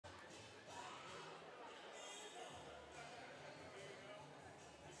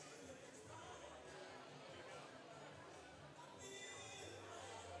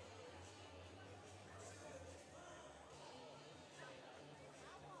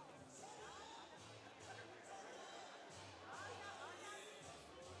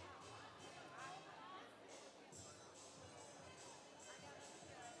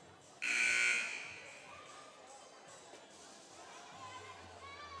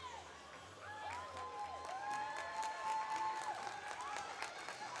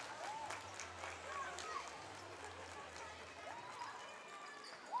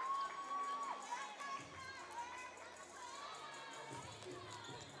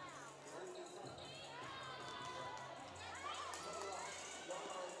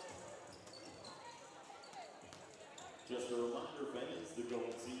just a reminder, fans, the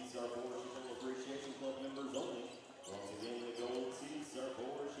gold seats are for Chipola Appreciation Club members only. Once again, the gold seats are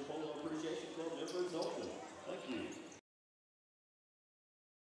for Chipola Appreciation Club members only. Thank you.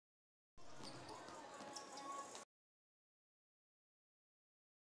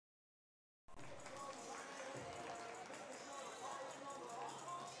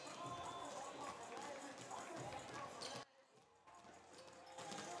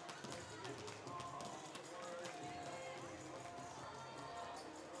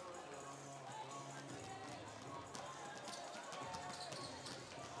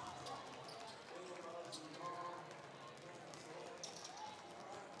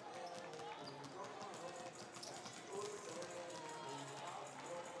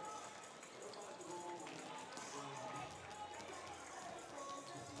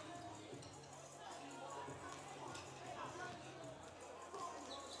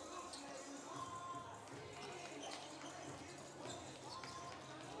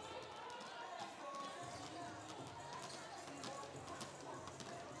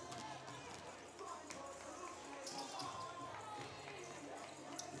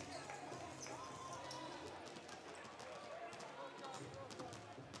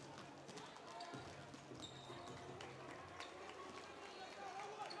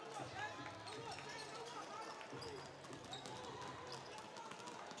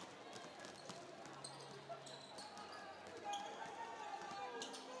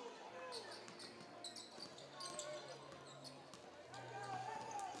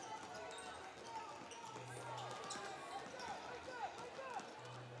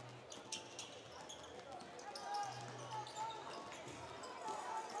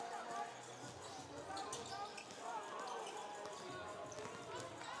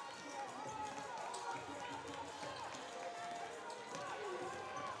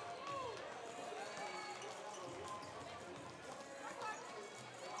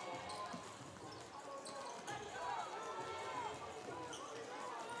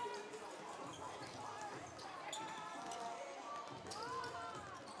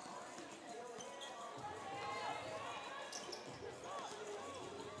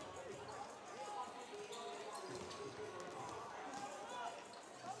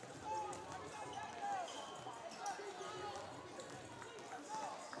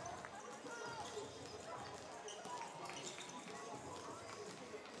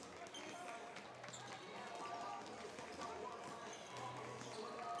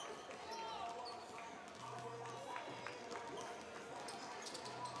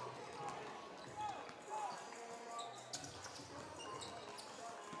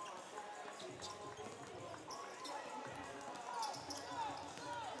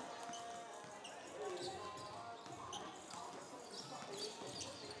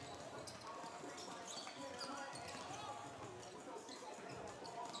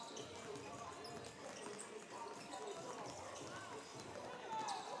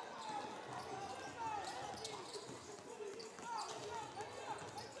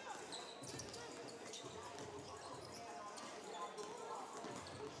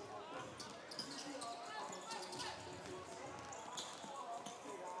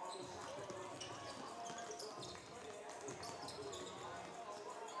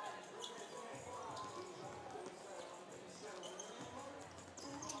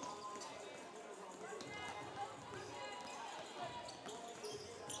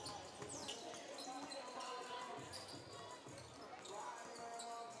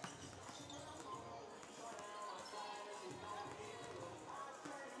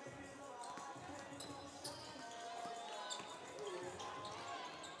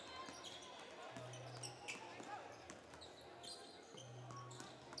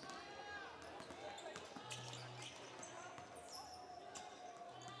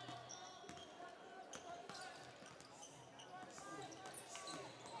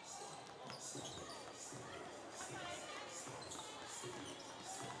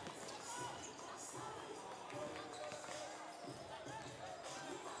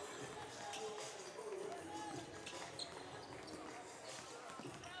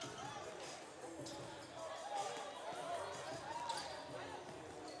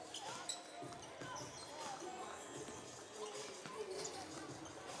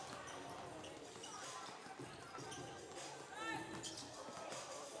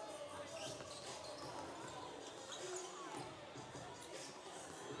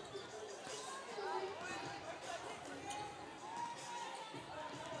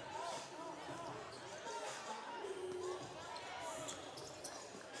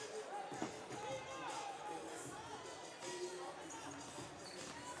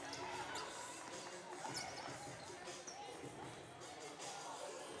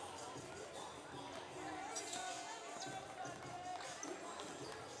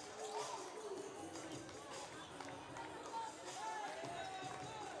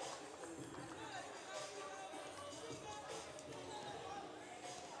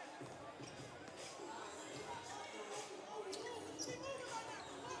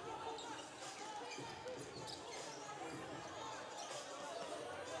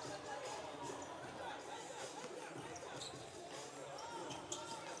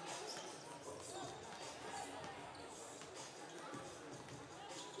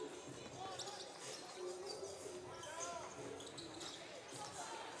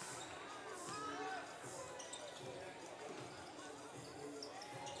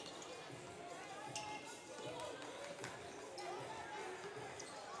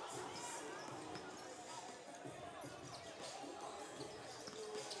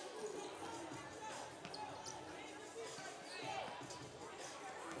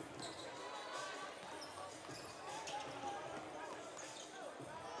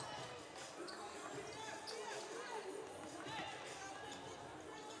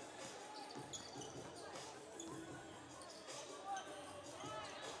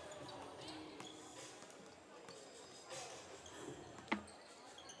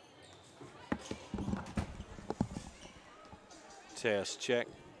 test. Check.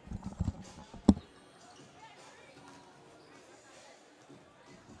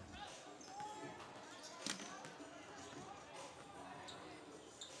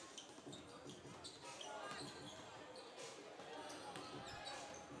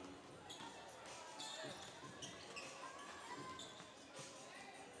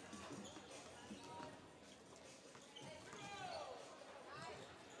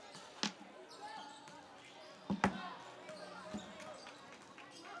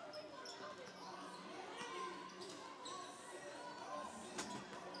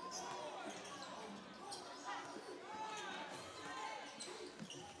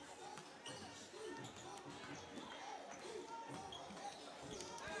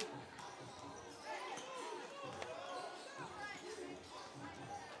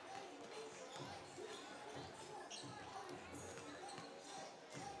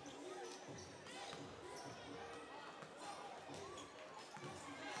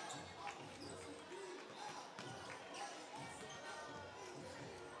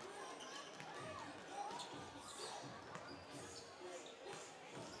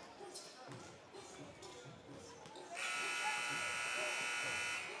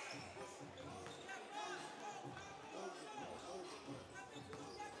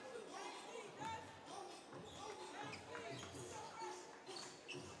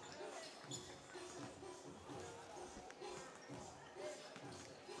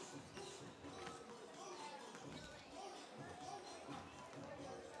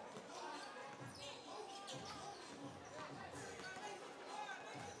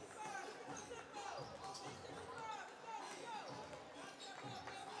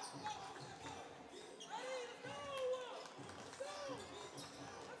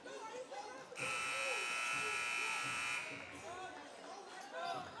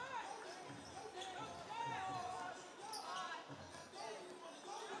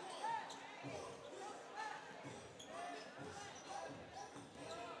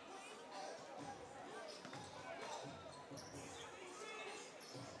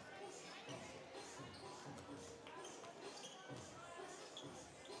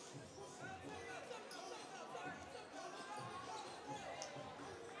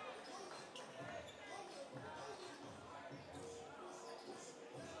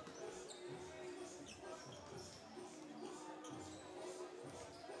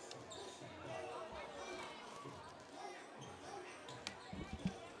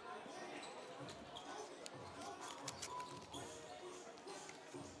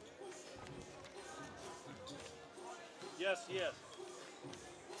 Yes, yes.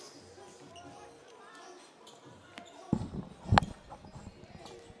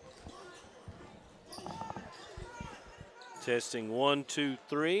 Testing 1, 2,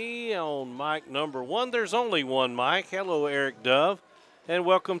 3 on mic number 1. There's only one mic. Hello, Eric Dove, and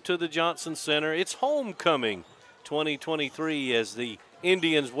welcome to the Johnson Center. It's homecoming 2023 as the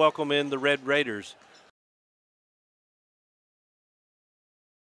Indians welcome in the Red Raiders.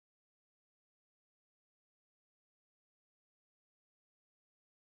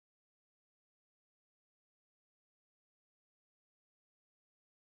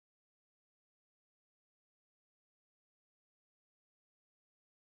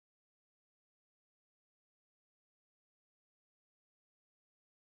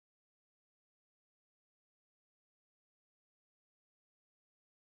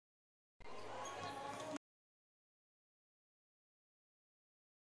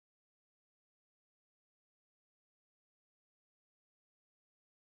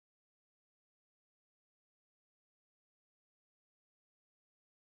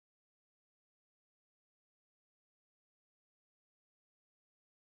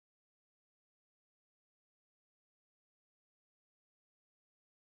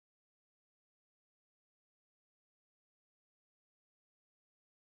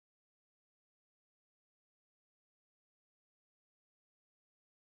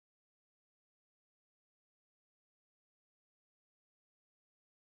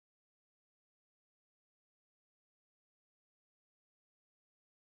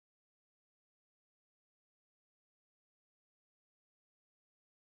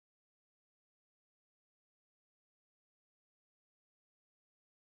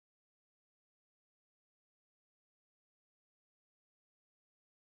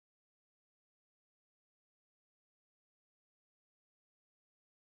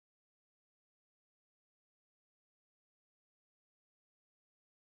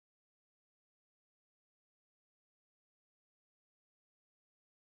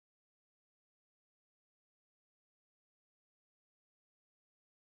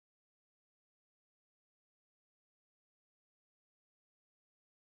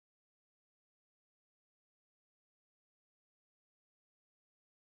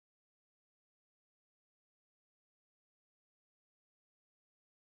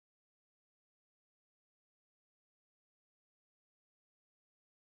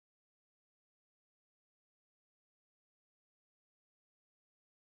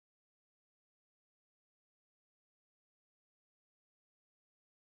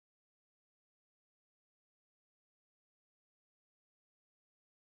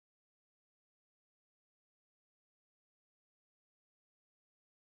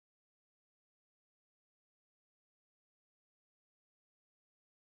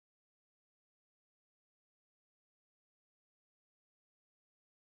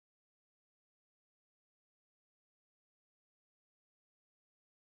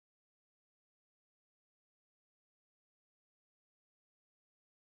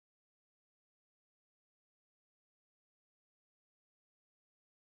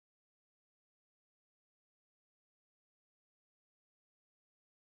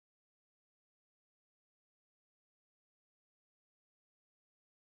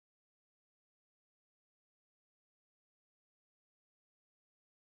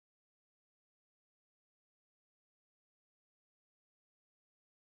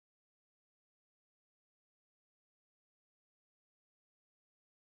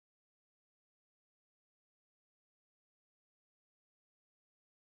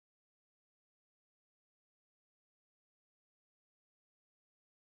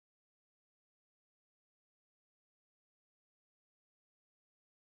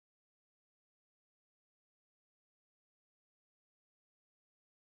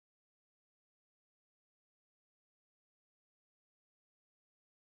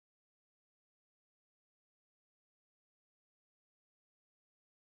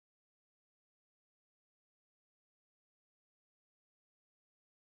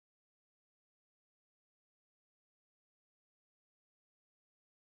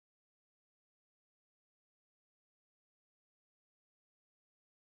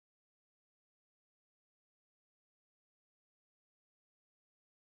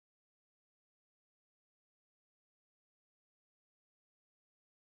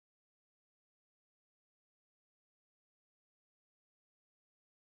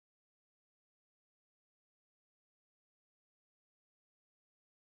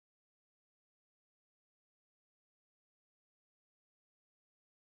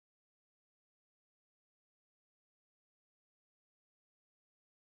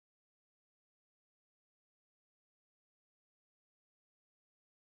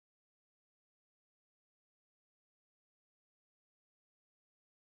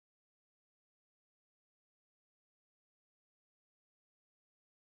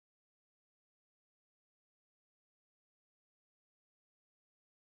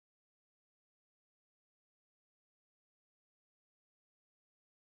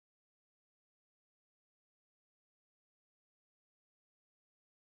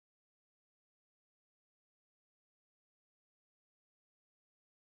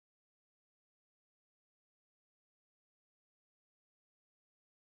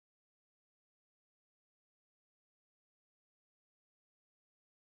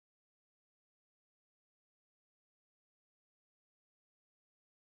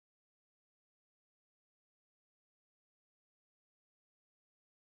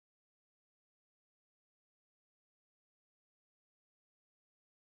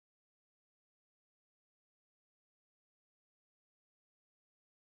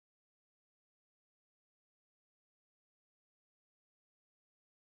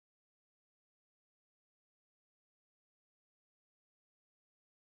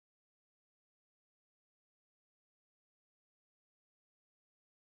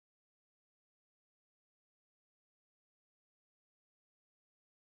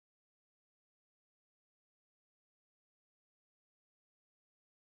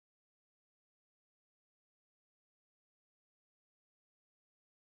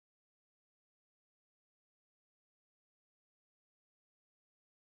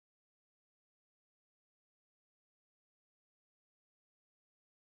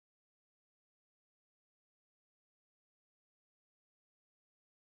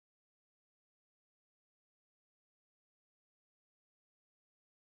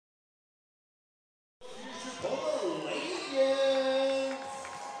 Chipola Ladies.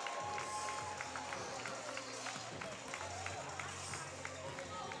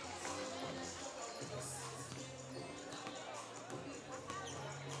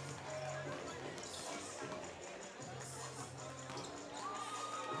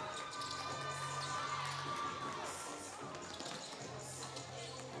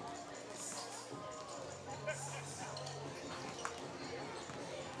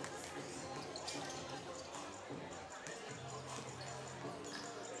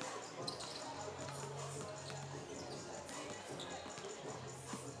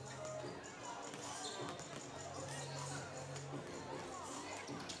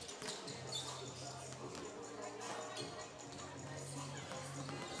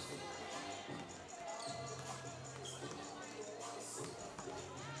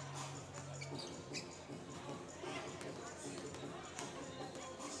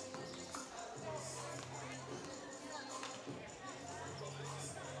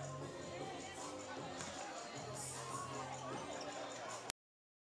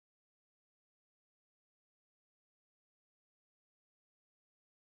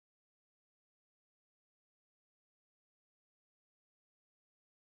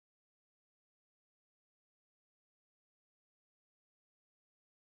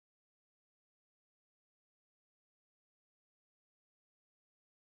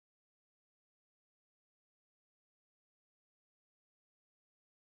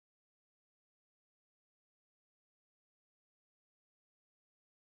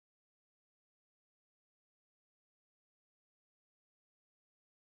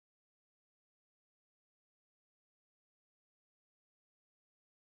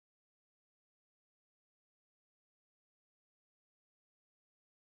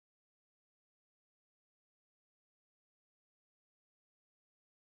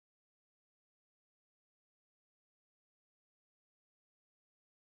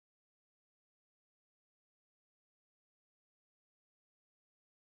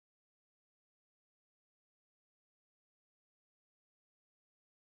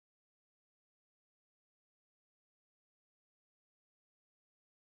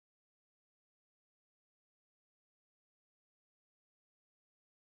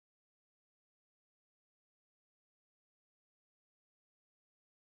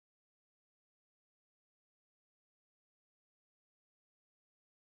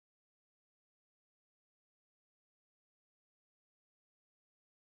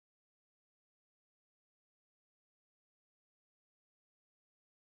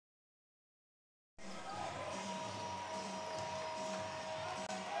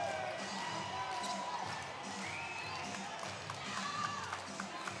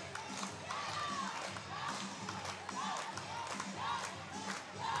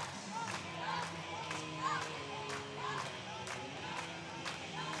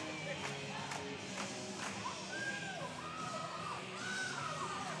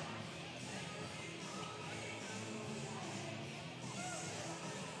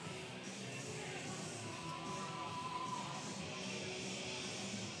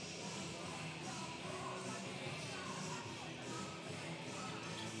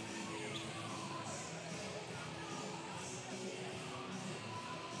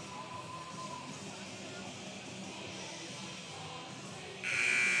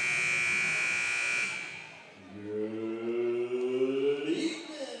 Good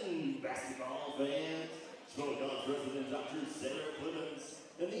evening, basketball fans. Chipola College President Dr. Sarah Clemens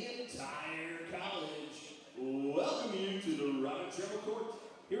and the entire college welcome you to the Robert Travel Court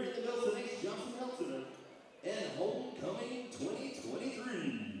here at the Nelson H. Johnson Health Center and Homecoming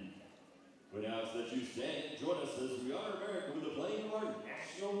 2023. We now ask that you stand and join us as we honor America with the playing of our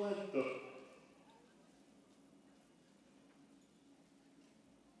national anthem.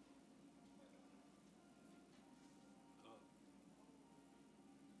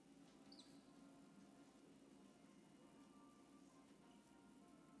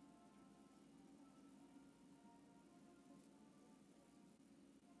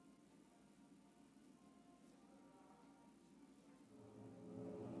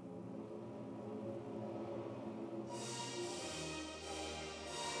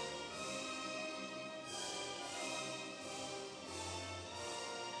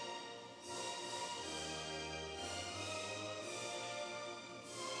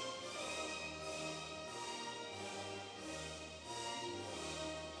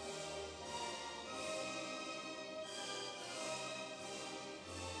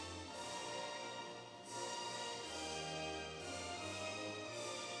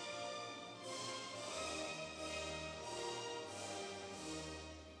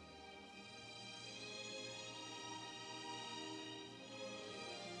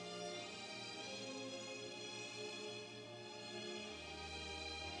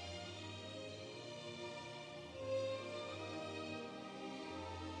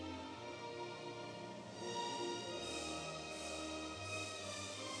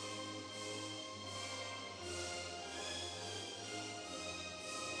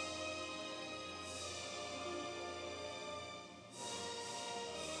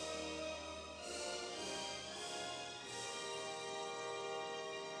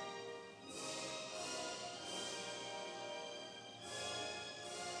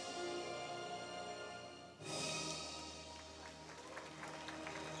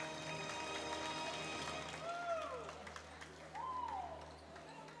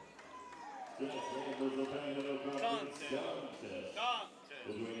 Between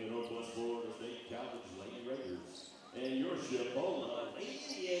the Northwest Florida State College Lady Raiders and your Chipola Lady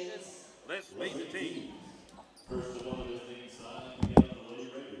Indians. Let's meet the team. First of one of this team side, we have the Lady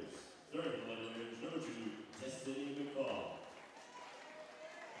Raiders. Third, the Lady Raiders, number 2, Destiny McFall.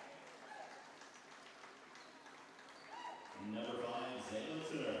 Number 5, Zayla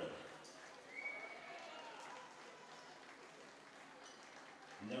Turner.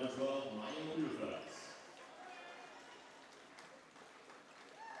 Number 12, Maya Rufus.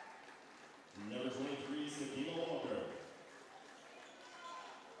 Number 23, Sakila Walker.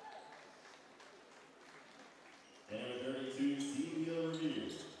 And number 32, Celia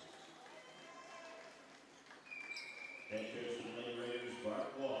Revere. Head coach of the Lady Raiders, Bart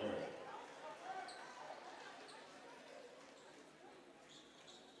Walker.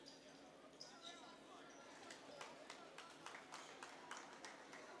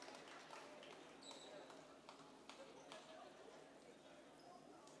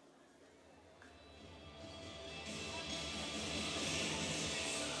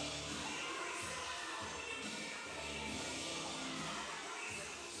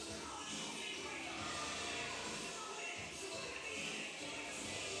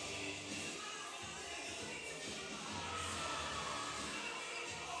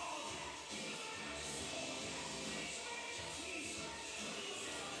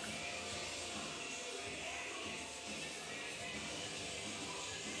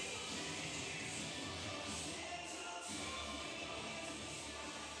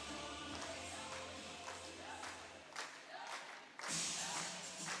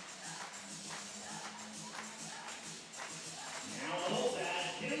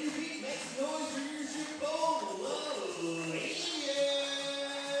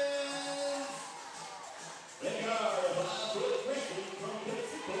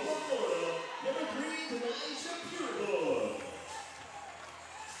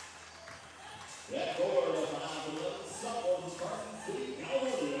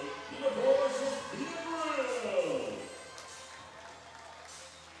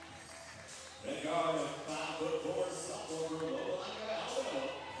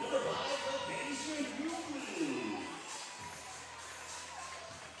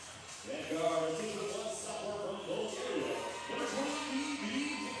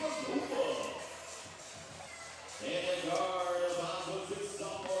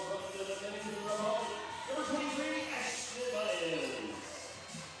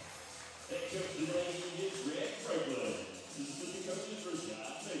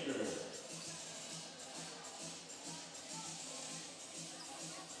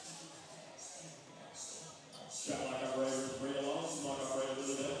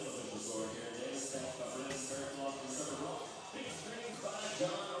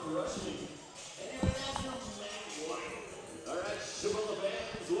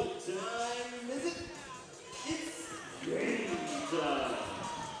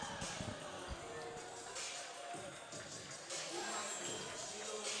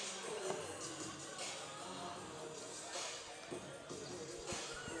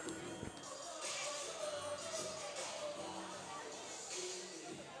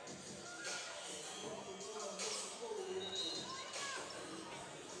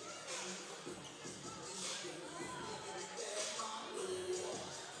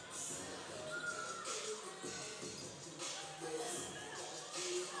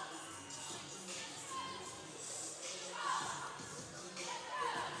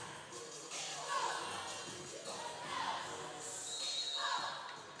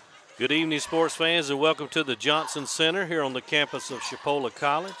 Good evening, sports fans, and welcome to the Johnson Center here on the campus of Chipola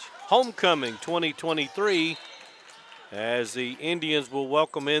College. Homecoming 2023, as the Indians will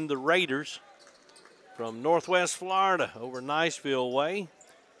welcome in the Raiders from Northwest Florida over Niceville way.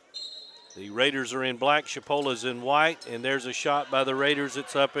 The Raiders are in black, Chipola's in white, and there's a shot by the Raiders.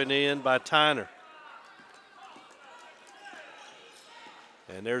 It's up and in by Tyner.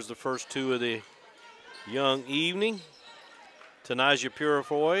 And there's the first two of the young evening. Tanaja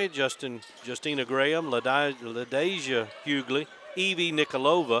Purifoy, Justina Graham, LaDasia Hughley, Evie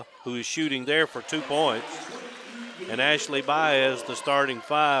Nikolova, who is shooting there for 2 points, and Ashley Baez, the starting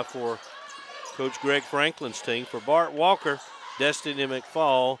 5 for Coach Greg Franklin's team. For Bart Walker, Destiny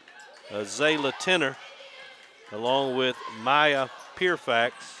McFall, Zayla Tenner, along with Maya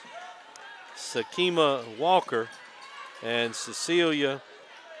Pierfax, Sakima Walker, and Cecilia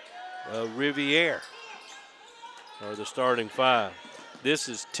Riviere are the starting 5. This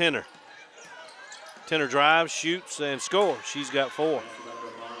is Tenner. Tenner drives, shoots, and scores. She's got 4.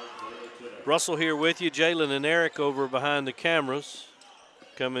 Russell here with you. Jalen and Eric over behind the cameras.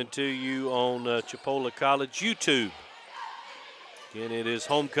 coming to you on Chipola College YouTube. Again, it is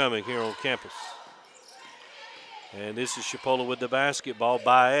homecoming here on campus. And this is Chipola with the basketball.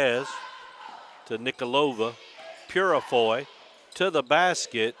 Baez to Nikolova. Purifoy to the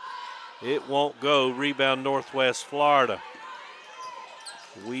basket. It won't go. Rebound Northwest Florida.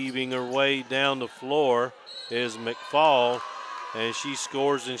 Weaving her way down the floor is McFall, and she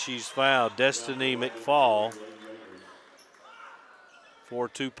scores and she's fouled. Destiny McFall for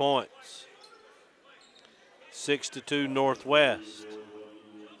 2 points. 6-2 Northwest.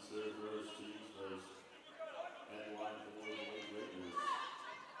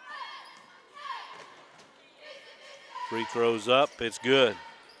 Free throws up, it's good.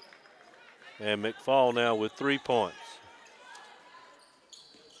 And McFall now with 3 points.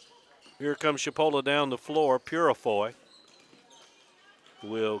 Here comes Chipola down the floor. Purifoy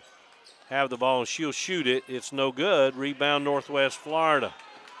will have the ball and she'll shoot it. It's no good. Rebound Northwest Florida.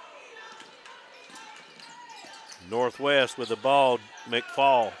 Northwest with the ball,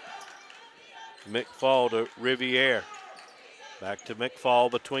 McFall. McFall to Riviere. Back to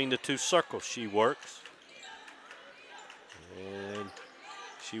McFall between the two circles. She works. And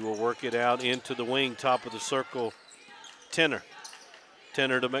she will work it out into the wing, top of the circle. Tenner.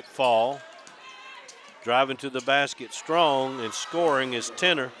 Tenner to McFall. Driving to the basket strong and scoring is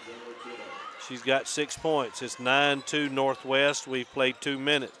Tenner. She's got 6 points. It's 9-2 Northwest. We've played 2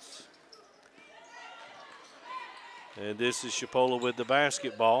 minutes. And this is Chipola with the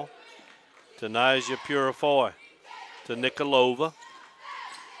basketball. To Nyjah Purifoy. To Nikolova.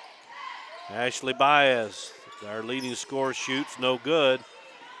 Ashley Baez, our leading scorer, shoots, no good.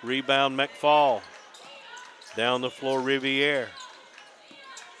 Rebound McFall. Down the floor, Riviere.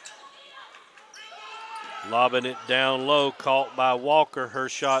 Lobbing it down low, caught by Walker. Her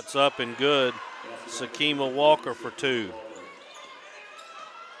shot's up and good. Sakima Walker for 2.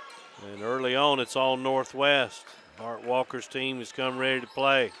 And early on, it's all Northwest. Bart Walker's team has come ready to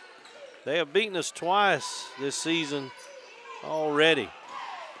play. They have beaten us twice this season already.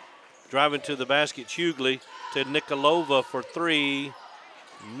 Driving to the basket, Hughley to Nikolova for 3.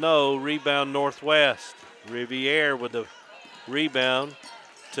 No, rebound Northwest. Riviere with the rebound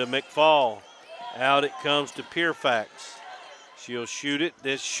to McFall. Out it comes to Pierfax. She'll shoot it.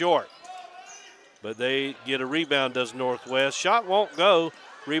 That's short. But they get a rebound, does Northwest. Shot won't go.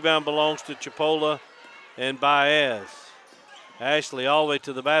 Rebound belongs to Chipola and Baez. Ashley all the way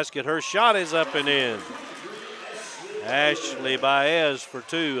to the basket. Her shot is up and in. Ashley Baez for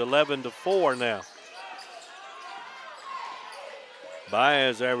 2, 11-4 now.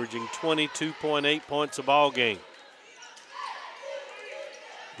 Baez averaging 22.8 points a ball game.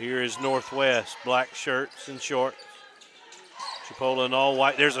 Here is Northwest, black shirts and shorts. Chipola in all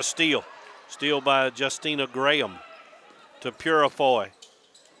white. There's a steal. Steal by Justina Graham to Purifoy.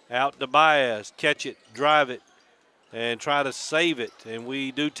 Out to Baez. Catch it, drive it, and try to save it. And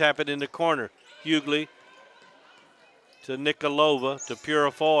we do tap it in the corner. Hughley to Nikolova to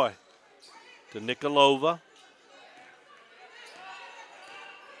Purifoy. To Nikolova.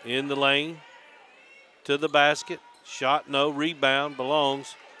 In the lane. To the basket. Shot no. Rebound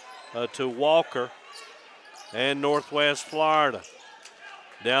belongs to Walker and Northwest Florida.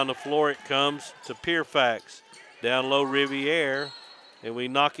 Down the floor it comes to Pierfax. Down low Riviere. And we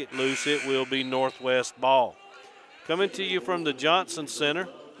knock it loose. It will be Northwest ball. Coming to you from the Johnson Center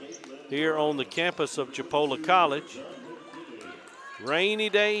here on the campus of Chipola College. Rainy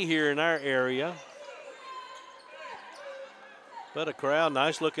day here in our area. But a crowd,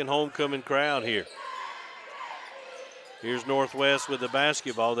 nice looking homecoming crowd here. Here's Northwest with the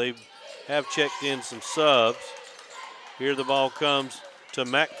basketball. They have checked in some subs. Here the ball comes to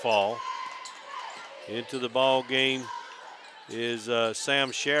McFall. Into the ball game is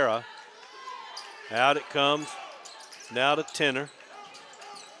Sam Shara. Out it comes. Now to Tenner.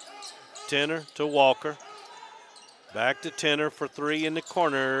 Tenner to Walker. Back to Tenner for 3 in the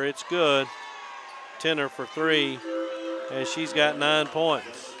corner. It's good. Tenner for 3. And she's got 9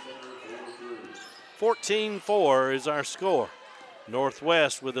 points. 14-4 is our score.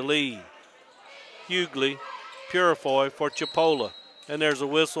 Northwest with the lead. Hughley, Purifoy for Chipola. And there's a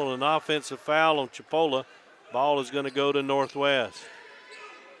whistle, an offensive foul on Chipola. Ball is going to go to Northwest.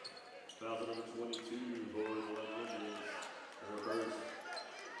 Foul number 22 for the Indians. Reverse.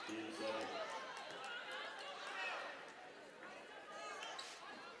 Team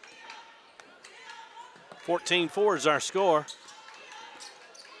 7. 14-4 is our score.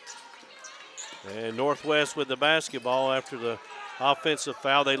 And Northwest with the basketball after the offensive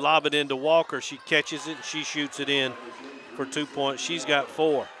foul. They lob it into Walker. She catches it and she shoots it in for 2 points. She's got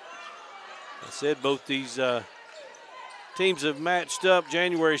 4. I said both these Teams have matched up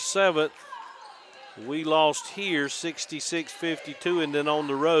January 7th. We lost here 66-52, and then on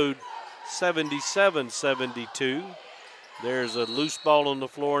the road 77-72. There's a loose ball on the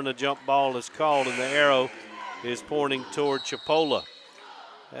floor, and a jump ball is called, and the arrow is pointing toward Chipola.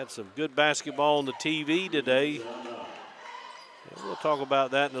 Had some good basketball on the TV today. And we'll talk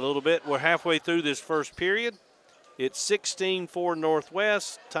about that in a little bit. We're halfway through this first period. It's 16-4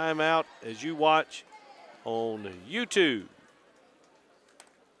 Northwest. Timeout as you watch on YouTube.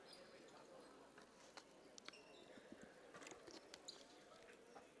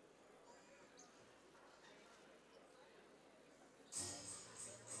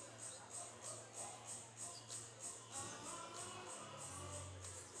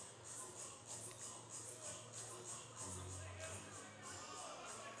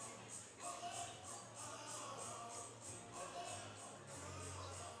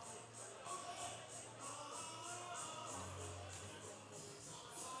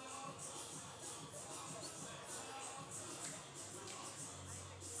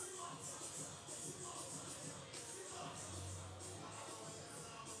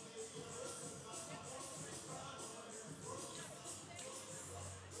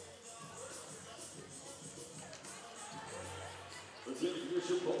 Let's hear it for your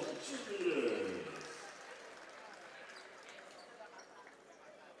Chipola cheerleaders.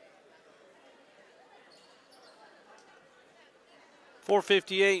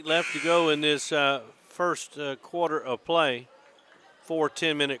 4:58 left to go in this first quarter of play. 4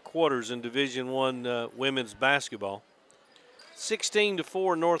 10-minute quarters in Division I women's basketball.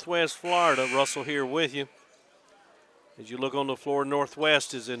 16-4 Northwest Florida. Russell here with you. As you look on the floor,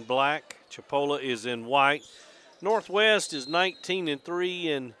 Northwest is in black. Chipola is in white. Northwest is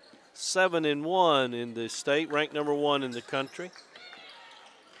 19-3 and 7-1 in the state, ranked number 1 in the country.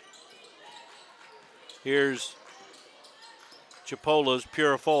 Here's Chipola's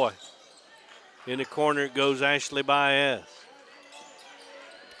Purifoy. In the corner it goes Ashley Baez.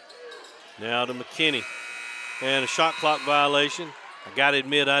 Now to McKinney. And a shot clock violation. I got to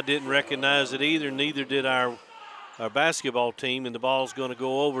admit I didn't recognize it either, neither did our basketball team, and the ball's going to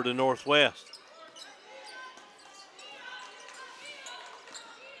go over to Northwest.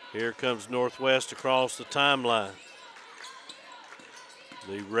 Here comes Northwest across the timeline.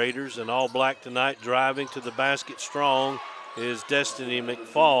 The Raiders in all black tonight, driving to the basket strong is Destiny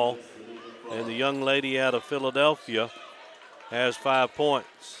McFall, and the young lady out of Philadelphia has 5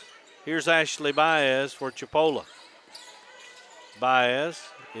 points. Here's Ashley Baez for Chipola. Baez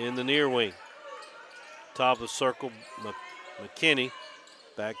in the near wing. Top of the circle, McKinney.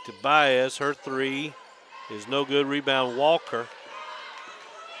 Back to Baez. Her three is no good. Rebound, Walker.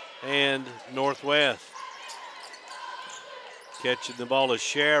 And Northwest. Catching the ball is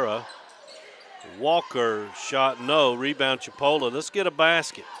Shara. Walker shot no. Rebound, Chipola. Let's get a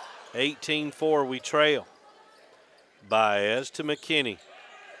basket. 18-4, we trail. Baez to McKinney.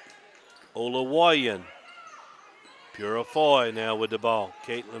 Olawayan. Purifoy now with the ball.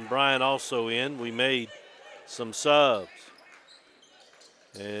 Caitlin Bryant also in. We made some subs.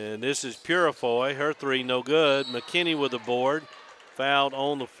 And this is Purifoy. Her three no good. McKinney with the board. Fouled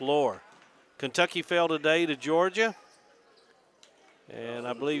on the floor. Kentucky fell today to Georgia. And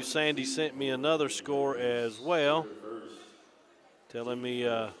I believe Sandy sent me another score as well, telling me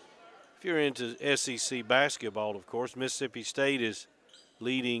if you're into SEC basketball, of course, Mississippi State is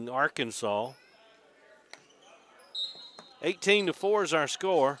leading Arkansas. 18-4 is our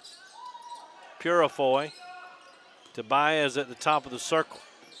score. Purifoy to Baez at the top of the circle.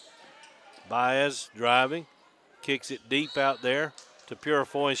 Baez driving, kicks it deep out there to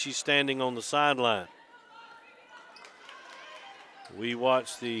Purifoy, and she's standing on the sideline. We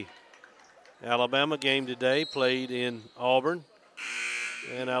watched the Alabama game today, played in Auburn,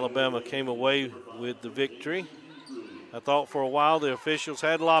 and Alabama came away with the victory. I thought for a while the officials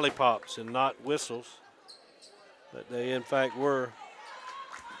had lollipops and not whistles, but they in fact were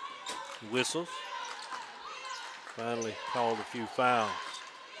whistles. Finally called a few fouls.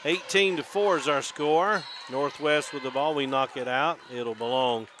 18-4 is our score. Northwest with the ball, we knock it out. It'll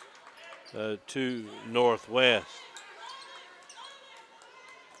belong to Northwest.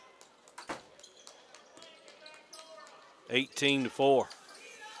 (18-4).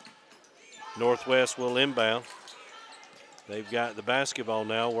 Northwest will inbound. They've got the basketball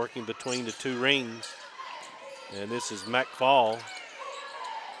now, working between the two rings. And this is McFall.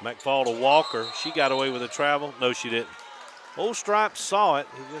 McFall to Walker. She got away with a travel. No, she didn't. Old Stripes saw it.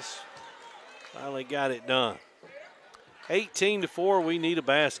 He just finally got it done. 18-4, we need a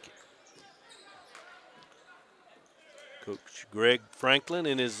basket. Coach Greg Franklin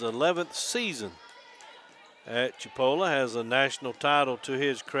in his 11th season at Chipola has a national title to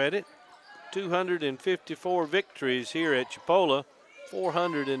his credit. 254 victories here at Chipola,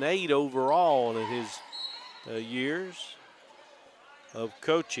 408 overall in his years of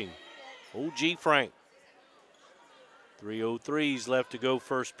coaching. O.G. Frank. 3:03s left to go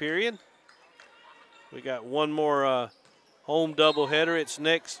first period. We got one more home doubleheader. It's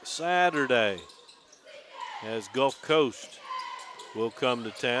next Saturday as Gulf Coast will come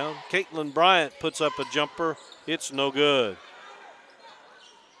to town. Caitlin Bryant puts up a jumper. It's no good.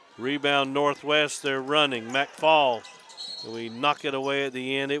 Rebound Northwest, they're running. McFall, we knock it away at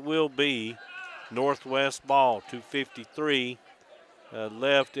the end. It will be Northwest ball. 2:53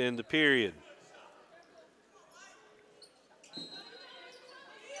 left in the period.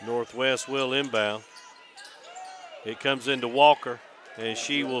 Northwest will inbound. It comes into Walker, and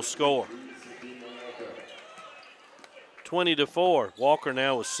she will score. 20-4. Walker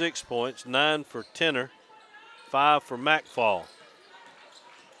now with 6 points, 9 for Tenner, 5 for McFall.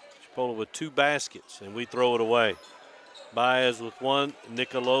 Chipola with 2 baskets, and we throw it away. Baez with 1,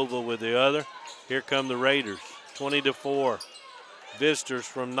 Nikolova with the other. Here come the Raiders, 20-4. Visitors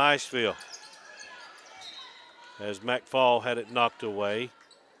from Niceville. As McFall had it knocked away.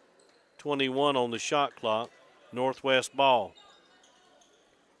 21 on the shot clock. Northwest ball.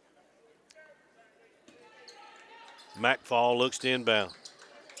 McFall looks to inbound.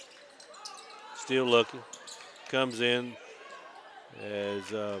 Still looking. Comes in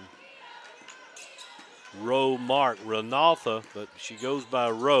as Roe Mark. Renaltha, but she goes by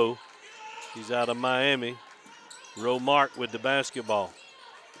Roe. She's out of Miami. Roe Mark with the basketball.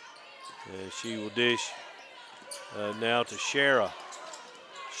 And she will dish now to Shara.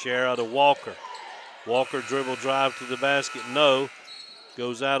 Shara to Walker. Walker dribble drive to the basket. No.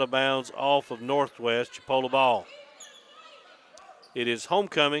 Goes out of bounds off of Northwest. Chipola ball. It is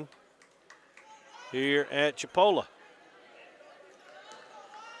homecoming here at Chipola.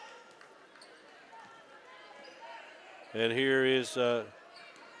 And here is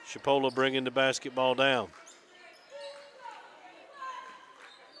Chipola bringing the basketball down.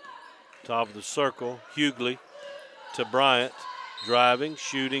 Top of the circle, Hughley to Bryant. Driving,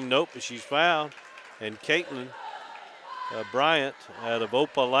 shooting, nope, but she's fouled. And Caitlin Bryant out of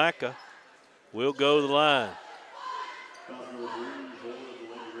Opelika will go to the line.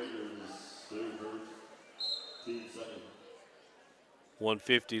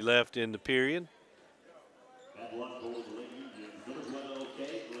 1:50 left in the period.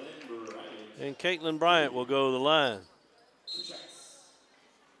 And Caitlin Bryant will go to the line.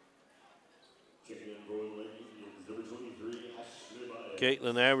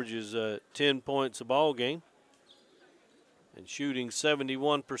 Caitlin averages 10 points a ball game and shooting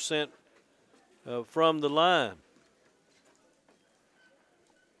 71% from the line.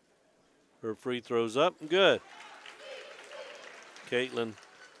 Her free throws up and good. Caitlin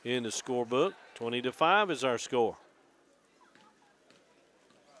in the scorebook. 20-5 is our score.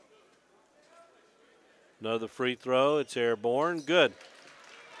 Another free throw. It's airborne. Good.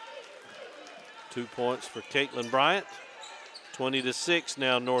 2 points for Caitlin Bryant. 20-6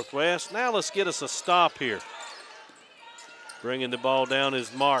 now Northwest. Now let's get us a stop here. Bringing the ball down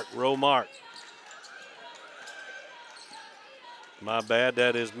is Mark, Roe Mark. My bad,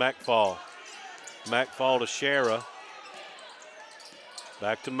 that is McFall. McFall to Shara.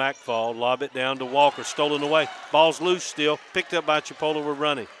 Back to McFall, lob it down to Walker, stolen away. Ball's loose still, picked up by Chipola, we're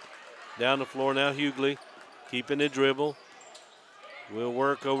running. Down the floor now, Hughley, keeping the dribble. Will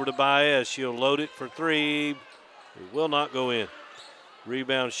work over to Baez, she'll load it for 3. It will not go in.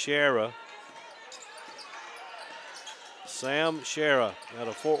 Rebound Shara. Sam Shara out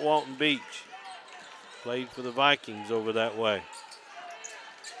of Fort Walton Beach. Played for the Vikings over that way.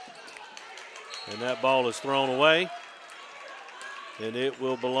 And that ball is thrown away. And it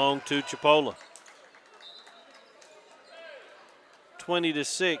will belong to Chipola.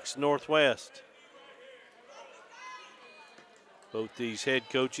 20-6 Northwest. Both these head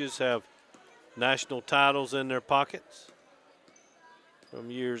coaches have national titles in their pockets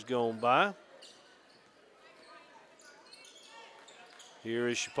from years gone by. Here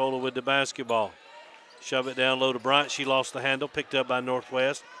is Chipola with the basketball. Shove it down low to Bryant. She lost the handle, picked up by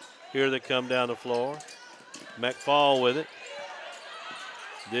Northwest. Here they come down the floor. McFall with it.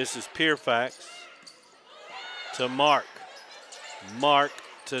 This is Pierfax to Mark. Mark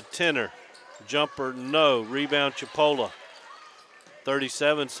to Tenner. Jumper, no. Rebound, Chipola.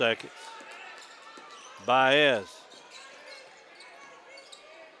 37 seconds. Baez.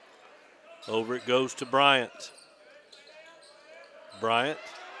 Over it goes to Bryant. Bryant.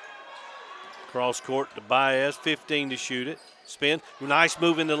 Cross court to Baez. 15 to shoot it. Spin. Nice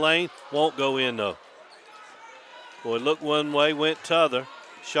move in the lane. Won't go in though. Boy, looked one way, went t'other.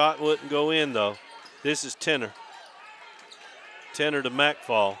 Shot wouldn't go in, though. This is Tenor. Tenor to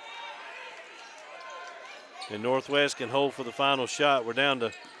McFall. And Northwest can hold for the final shot. We're down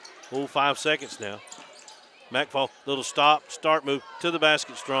to 5 seconds now. McFall, little start move to the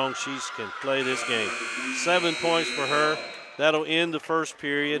basket strong. She can play this game. 7 points for her. That'll end the first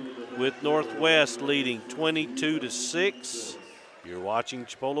period with Northwest leading 22-6. You're watching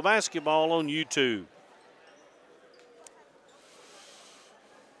Chipola basketball on YouTube.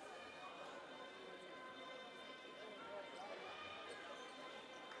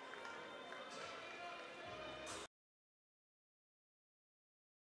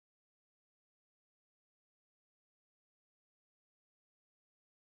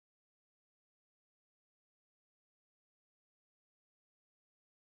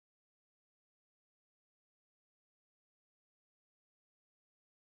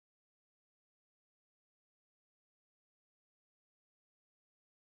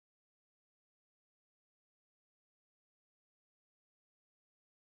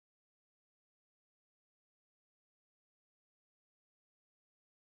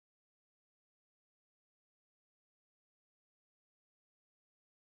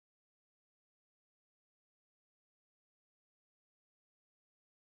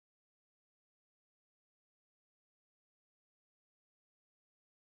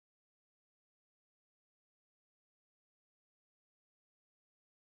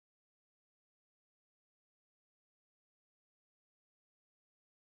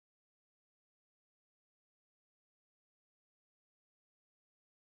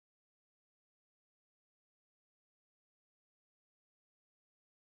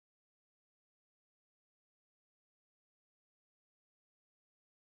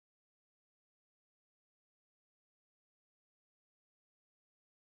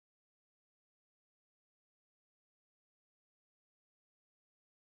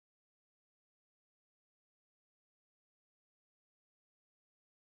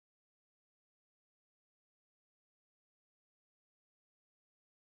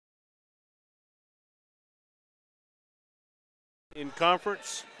 In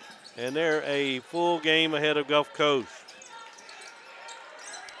conference, and they're a full game ahead of Gulf Coast.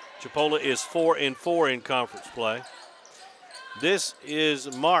 Chipola is 4-4 in conference play. This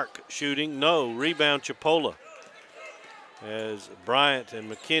is Mark shooting. No, rebound Chipola. As Bryant and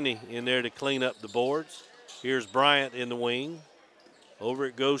McKinney in there to clean up the boards. Here's Bryant in the wing. Over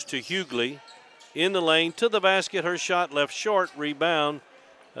it goes to Hughley. In the lane to the basket. Her shot left short. Rebound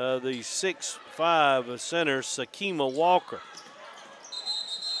the 6'5" center, Sakima Walker.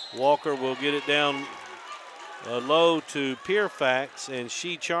 Walker will get it down low to Pierfax, and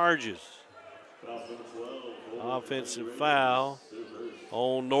she charges. Offensive foul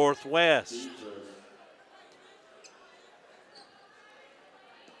on Northwest.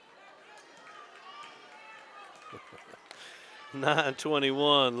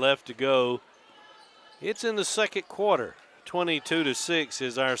 .9:21 left to go. It's in the second quarter. 22-6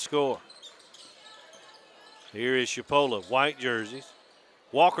 is our score. Here is Chipola, white jerseys.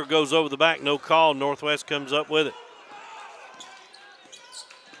 Walker goes over the back, no call. Northwest comes up with it.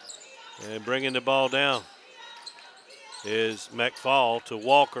 And bringing the ball down is McFall to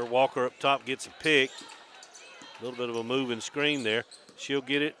Walker. Walker up top gets a pick. A little bit of a moving screen there. She'll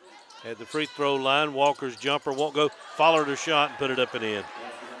get it at the free throw line. Walker's jumper won't go. Followed her shot and put it up and in.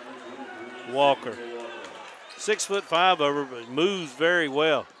 Walker. 6'5" over, but moves very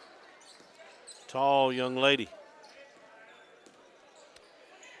well. Tall young lady.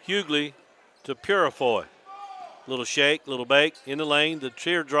 Hughley to Purifoy. Little shake, little bake in the lane. The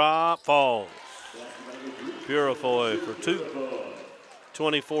teardrop falls. Purifoy for two.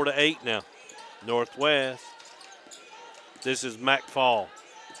 24-8 now. Northwest. This is McFall.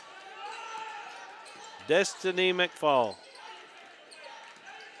 Destiny McFall.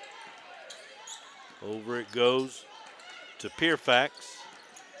 Over it goes to Pierfax.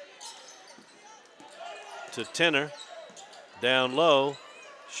 To Tenor. Down low.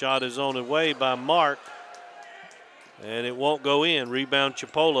 Shot is on the way by Mark. And it won't go in. Rebound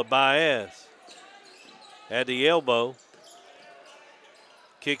Chipola, Baez. At the elbow.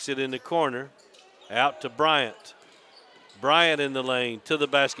 Kicks it in the corner. Out to Bryant. Bryant in the lane to the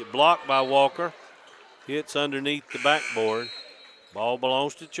basket. Blocked by Walker. Hits underneath the backboard. Ball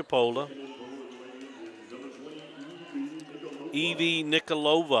belongs to Chipola. Evie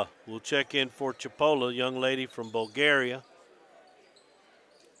Nikolova will check in for Chipola, young lady from Bulgaria.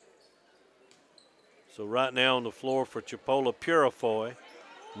 So right now on the floor for Chipola, Purifoy,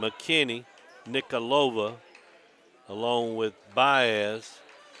 McKinney, Nikolova, along with Baez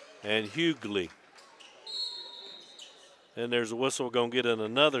and Hughley. And there's a whistle. We're going to get in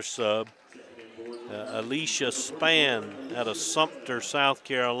another sub. Alicia Spann out of Sumter, South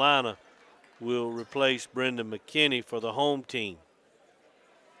Carolina, will replace Brenda McKinney for the home team.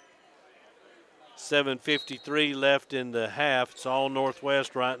 7:53 left in the half. It's all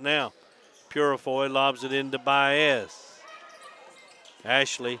Northwest right now. Purifoy lobs it into Baez.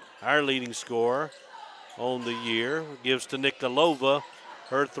 Ashley, our leading scorer on the year, gives to Nikolova.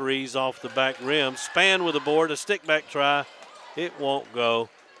 Her three's off the back rim. Spann with a board, a stick back try. It won't go.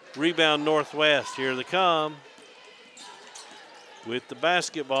 Rebound Northwest. Here they come with the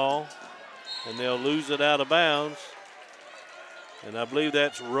basketball, and they'll lose it out of bounds. And I believe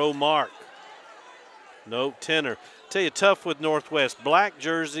that's Roe Mark. No, Tenor. Tell you, tough with Northwest. Black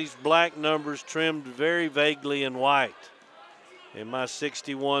jerseys, black numbers, trimmed very vaguely in white. In my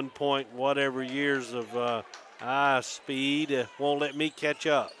 61 point whatever years of eye speed won't let me catch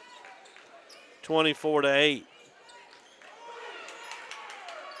up. 24-8.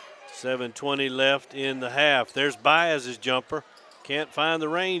 7:20 left in the half. There's Baez's jumper. Can't find the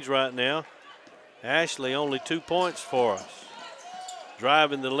range right now. Ashley, only 2 points for us.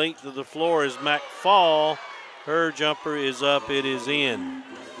 Driving the length of the floor is McFall. Her jumper is up. It is in.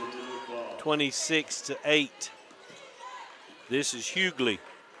 26-8. This is Hughley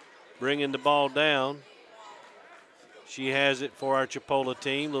bringing the ball down. She has it for our Chipola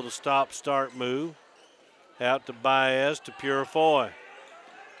team. Little stop-start move. Out to Baez to Purifoy.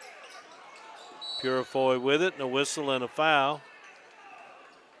 Purifoy with it, and a whistle and a foul.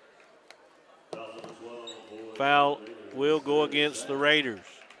 Foul will go against the Raiders.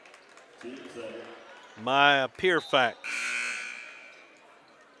 Maya Pierfax.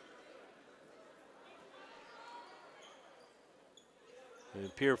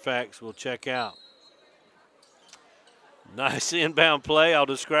 And Pierfax will check out. Nice inbound play. I'll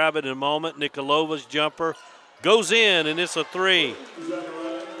describe it in a moment. Nikolova's jumper goes in, and it's a three.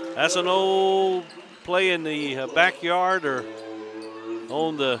 That's an old play in the backyard or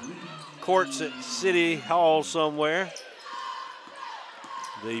on the courts at City Hall somewhere.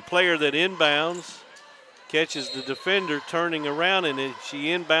 The player that inbounds catches the defender turning around, and she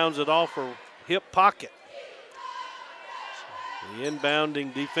inbounds it off her hip pocket. The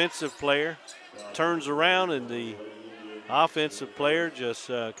inbounding defensive player turns around, and the offensive player just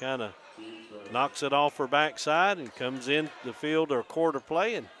kind of knocks it off her backside and comes in the field or quarter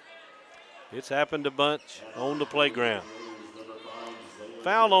play, and it's happened a bunch on the playground.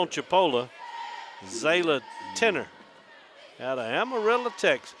 Foul on Chipola. Zayla Tenor out of Amarillo,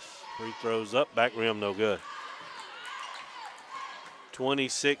 Texas. Free throws up, back rim no good.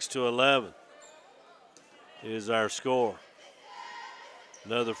 26-11 is our score.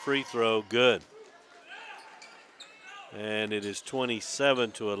 Another free throw, good. And it is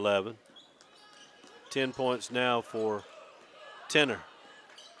 27-11. 10 points now for Tenor.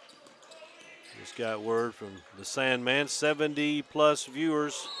 Just got word from the Sandman, 70 plus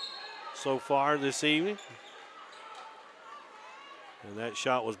viewers so far this evening. And that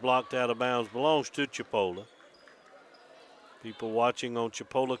shot was blocked out of bounds, belongs to Chipola. People watching on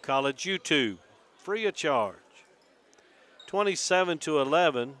Chipola College YouTube, free of charge.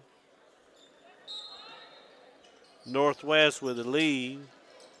 27-11. Northwest with the lead.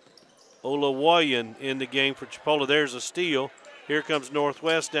 Olawayan in the game for Chipola. There's a steal. Here comes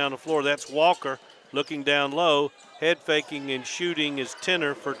Northwest down the floor. That's Walker looking down low. Head faking and shooting is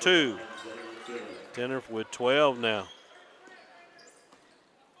Tenor for two. Tenor with 12 now.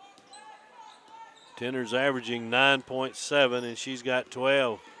 Tenor's averaging 9.7, and she's got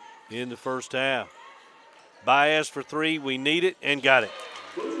 12 in the first half. Baez for three. We need it and got it.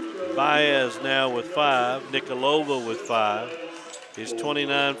 Baez now with 5. Nikolova with 5. It's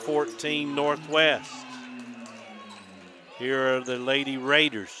 29-14 Northwest. Here are the Lady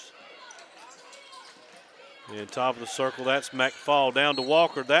Raiders. And top of the circle, that's McFall. Down to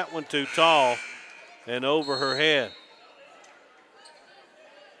Walker. That one too tall and over her head.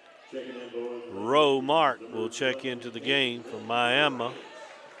 Roe Mark will check into the game for Miami.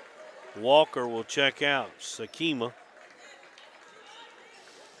 Walker will check out. Sakima.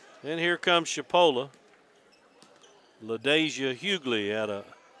 And here comes Chipola. LaDasia Hughley out of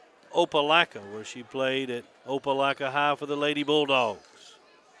Opelika, where she played at Opelika High for the Lady Bulldogs.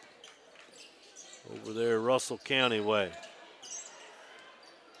 Over there, Russell County way.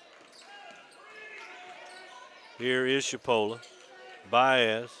 Here is Chipola.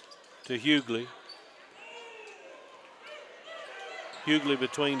 Baez to Hughley. Hughley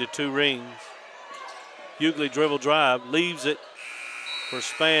between the two rings. Hughley dribble drive, leaves it for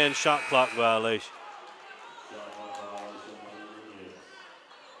Spann, shot clock violation.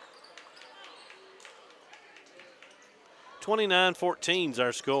 29-14 is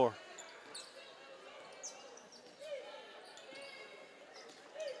our score.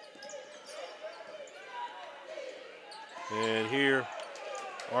 And here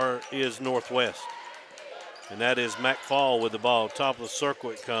is Northwest. And that is McFall with the ball. Top of the circle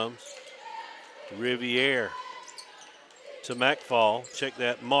it comes. Riviere to McFall. Check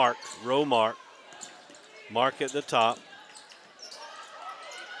that mark, row mark. Mark at the top.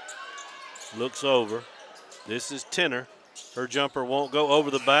 Looks over. This is Tenner. Her jumper won't go, over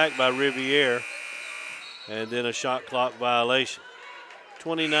the back by Riviere. And then a shot clock violation.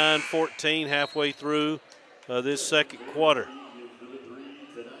 29-14 halfway through this second quarter.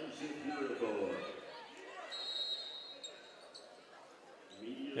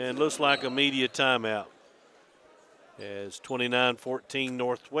 And looks like a media timeout. As 29-14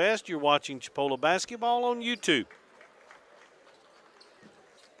 Northwest, you're watching Chipola basketball on YouTube.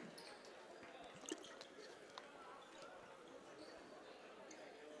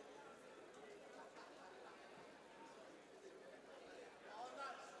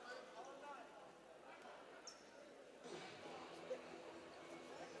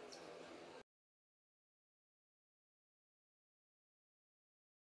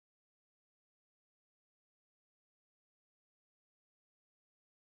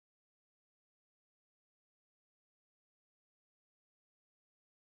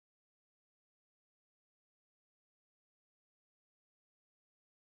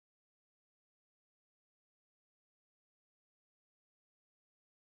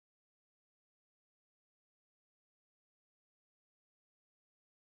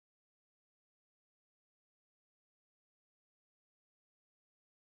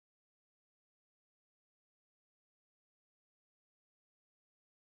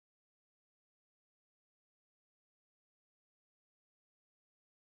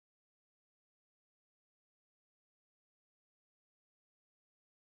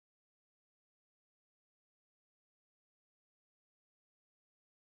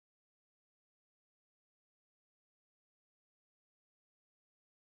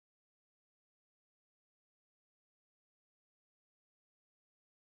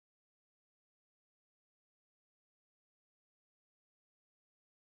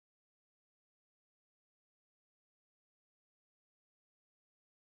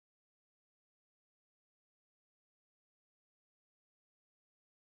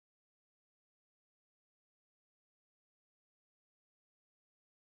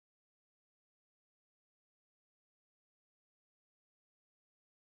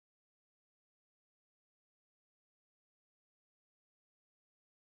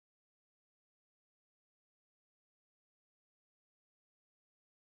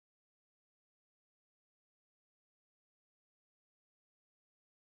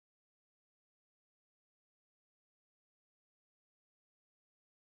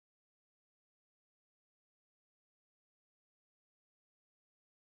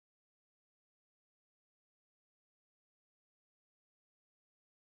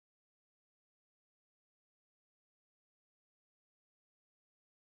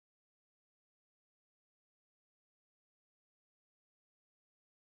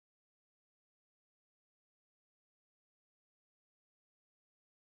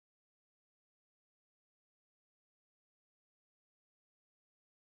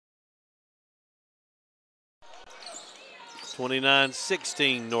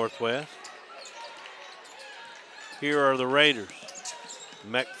 (29-16) Northwest. Here are the Raiders.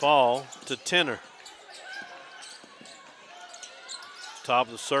 McFall to Tenner. Top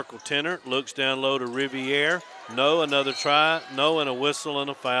of the circle, Tenner looks down low to Riviere. No, another try. No, and a whistle and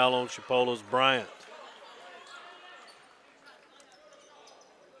a foul on Chipola's Bryant.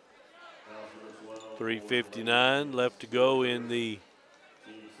 .359 left to go in the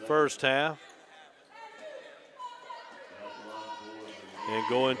first half. And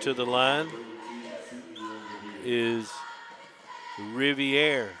going to the line is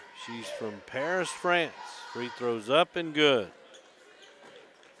Riviere. She's from Paris, France. Free throws up and good.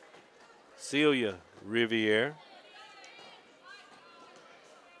 Celia Riviere.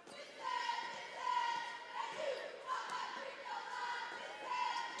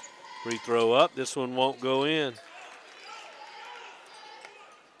 Free throw up. This one won't go in.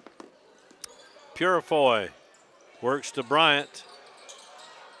 Purifoy works to Bryant.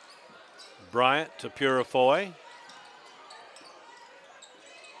 Bryant to Purifoy.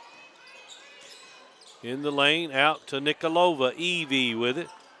 In the lane, out to Nikolova. Evie with it.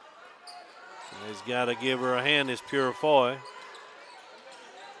 He's got to give her a hand, this Purifoy.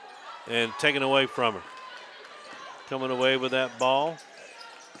 And taken away from her. Coming away with that ball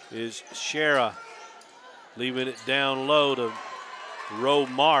is Shara. leaving it down low to row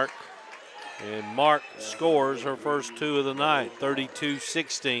Mark. And Mark scores her first two of the night,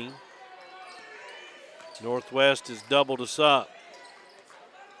 32-16. Northwest has doubled us up.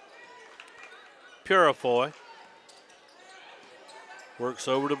 Purifoy works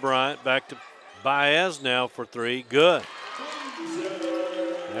over to Bryant, back to Baez now for three, good.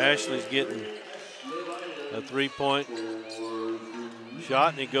 Ashley's getting a three-point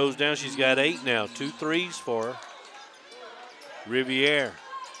shot, and it goes down. She's got 8 now, 2 threes for her. Riviere.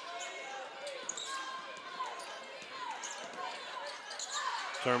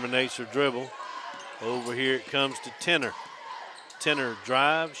 Terminates her dribble. Over here it comes to Tenner. Tenner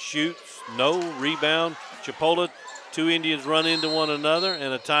drives, shoots, no, rebound. Chipola, 2 Indians run into one another,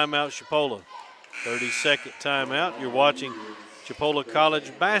 and a timeout Chipola. 30-second timeout. You're watching Chipola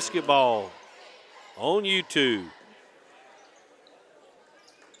College basketball on YouTube.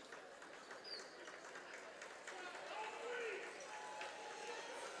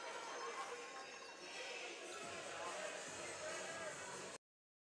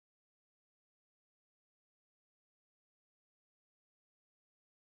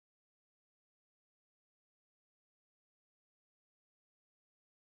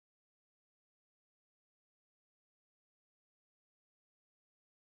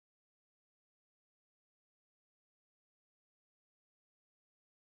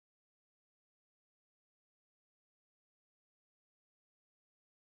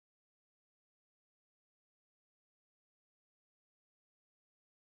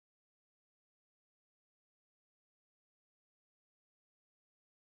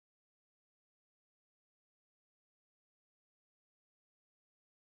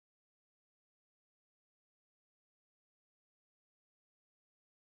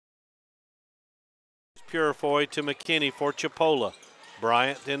 Purifoy to McKinney for Chipola.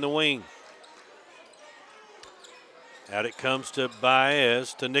 Bryant in the wing. Out it comes to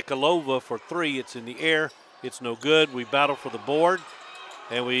Baez to Nikolova for 3. It's in the air. It's no good. We battle for the board,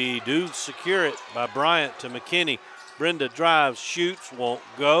 and we do secure it by Bryant to McKinney. Brenda drives, shoots, won't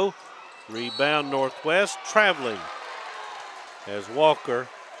go. Rebound Northwest, traveling as Walker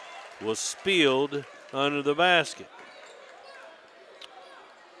was spilled under the basket.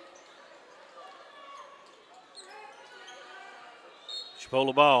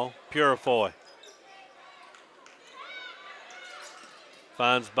 Chipola ball, Purifoy.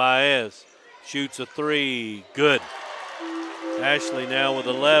 Finds Baez, shoots a 3, good. Ashley now with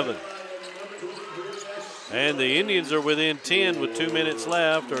 11. And the Indians are within 10 with 2 minutes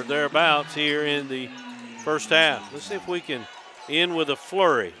left or thereabouts here in the first half. Let's see if we can end with a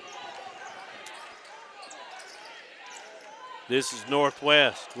flurry. This is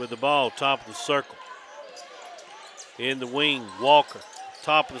Northwest with the ball, top of the circle. In the wing, Walker.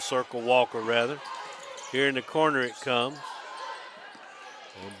 Top of the circle, Walker rather. Here in the corner it comes.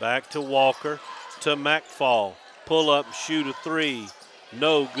 And back to Walker, to McFall. Pull up, shoot a 3.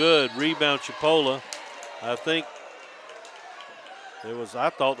 No good. Rebound Chipola. I think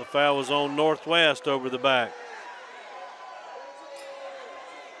I thought the foul was on Northwest over the back.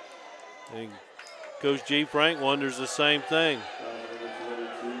 And Coach G. Frank wonders the same thing.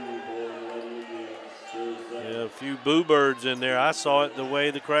 A few boo birds in there. I saw it the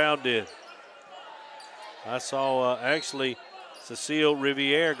way the crowd did. I saw actually Cecile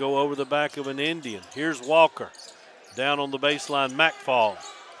Riviere go over the back of an Indian. Here's Walker. Down on the baseline, McFall.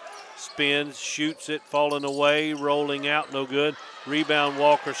 Spins, shoots it, falling away, rolling out, no good. Rebound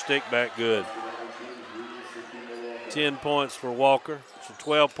Walker, stick back, good. 10 points for Walker. It's a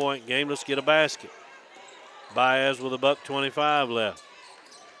 12-point game. Let's get a basket. Baez with $1.25 left.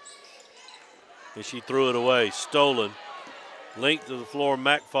 And she threw it away, stolen. Length of the floor,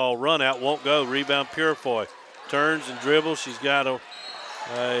 McFall, run out, won't go. Rebound, Purifoy. Turns and dribbles. She's got a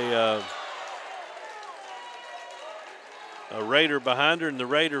Raider behind her, and the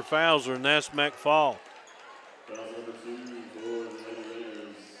Raider fouls her, and that's McFall. Foul number 2 for the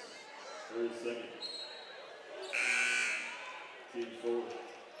Raiders. 3rd second. Team 4.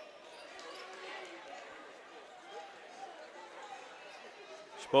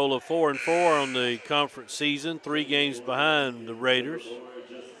 Chipola 4-4 on the conference season, 3 games behind the Raiders.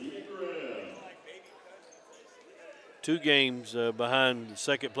 2 games behind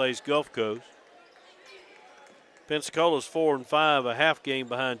second place Gulf Coast. Pensacola's 4-5, a half game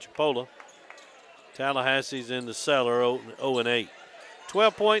behind Chipola. Tallahassee's in the cellar, 0-8.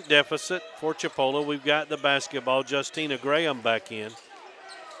 12-point deficit for Chipola. We've got the basketball. Justina Graham back in.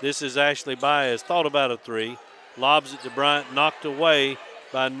 This is Ashley Baez. Thought about a 3. Lobs it to Bryant, knocked away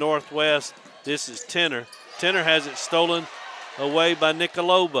by Northwest. This is Tenner. Tenner has it stolen away by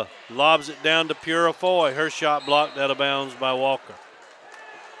Nikolova. Lobs it down to Purifoy. Her shot blocked out of bounds by Walker.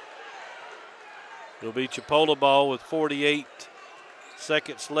 It'll be Chipola ball with 48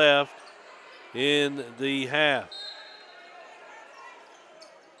 seconds left in the half.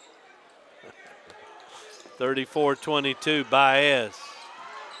 34-22, Baez.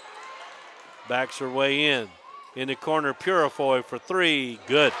 Backs her way in. In the corner, Purifoy for three.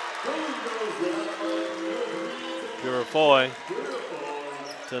 Good. Purifoy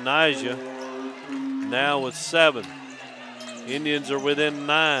to Nyjah. Now with 7. Indians are within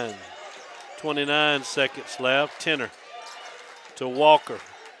 9. 29 seconds left. Tenner to Walker.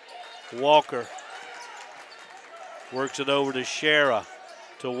 Walker works it over to Shara.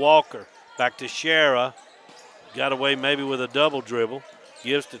 To Walker. Back to Shara. Got away maybe with a double dribble.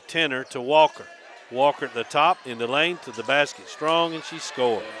 Gives to Tenner to Walker. Walker at the top, in the lane, to the basket strong, and she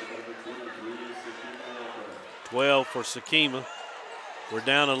scored. 12 for Sakima. We're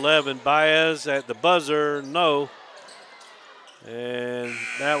down 11. Baez at the buzzer, no. And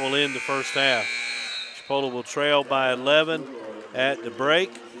that will end the first half. Chipola will trail by 11 at the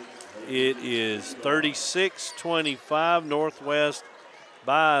break. It is 36-25 Northwest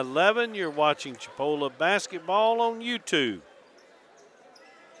by 11. You're watching Chipola basketball on YouTube.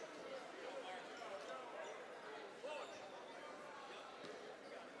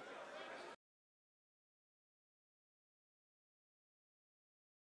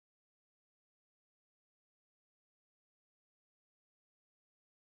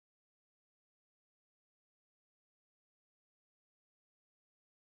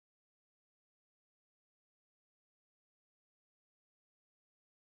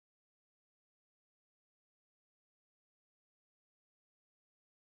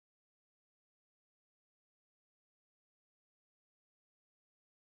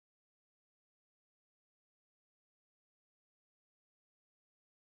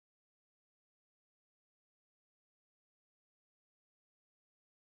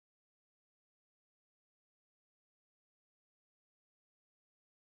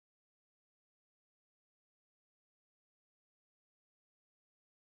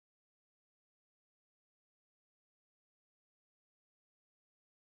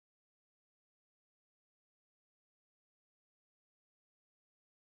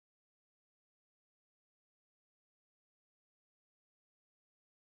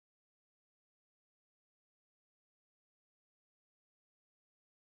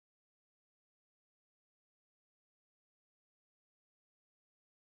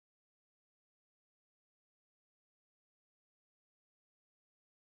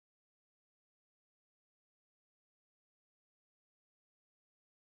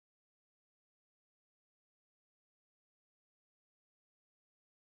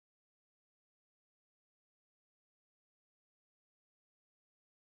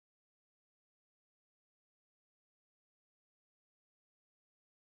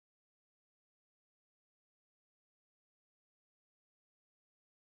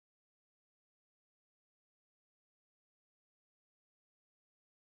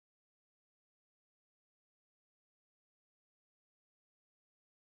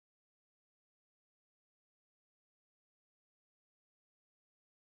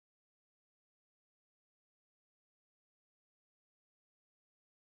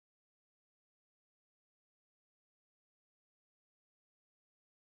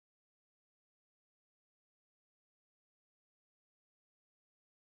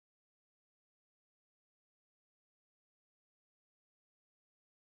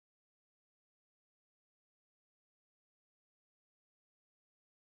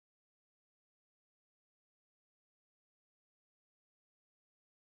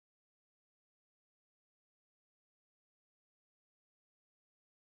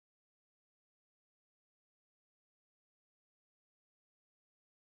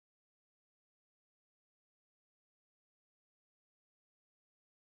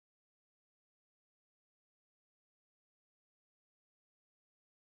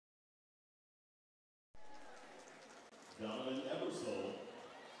 Donovan Ebersole,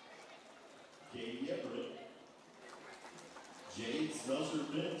 Katie Everett, Jade Snusser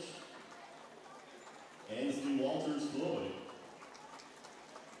Finch, Ansley Walters Floyd,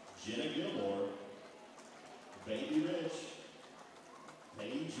 Jenna Gilmore, Baby Rich,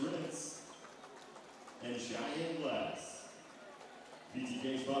 Paige Ritz, and Cheyenne Glass.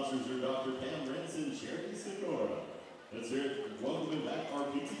 PTK sponsors are Dr. Pam Rentz and Charity Sikora. Let's hear it. Welcoming back our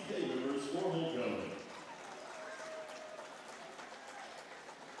PTK members for homecoming.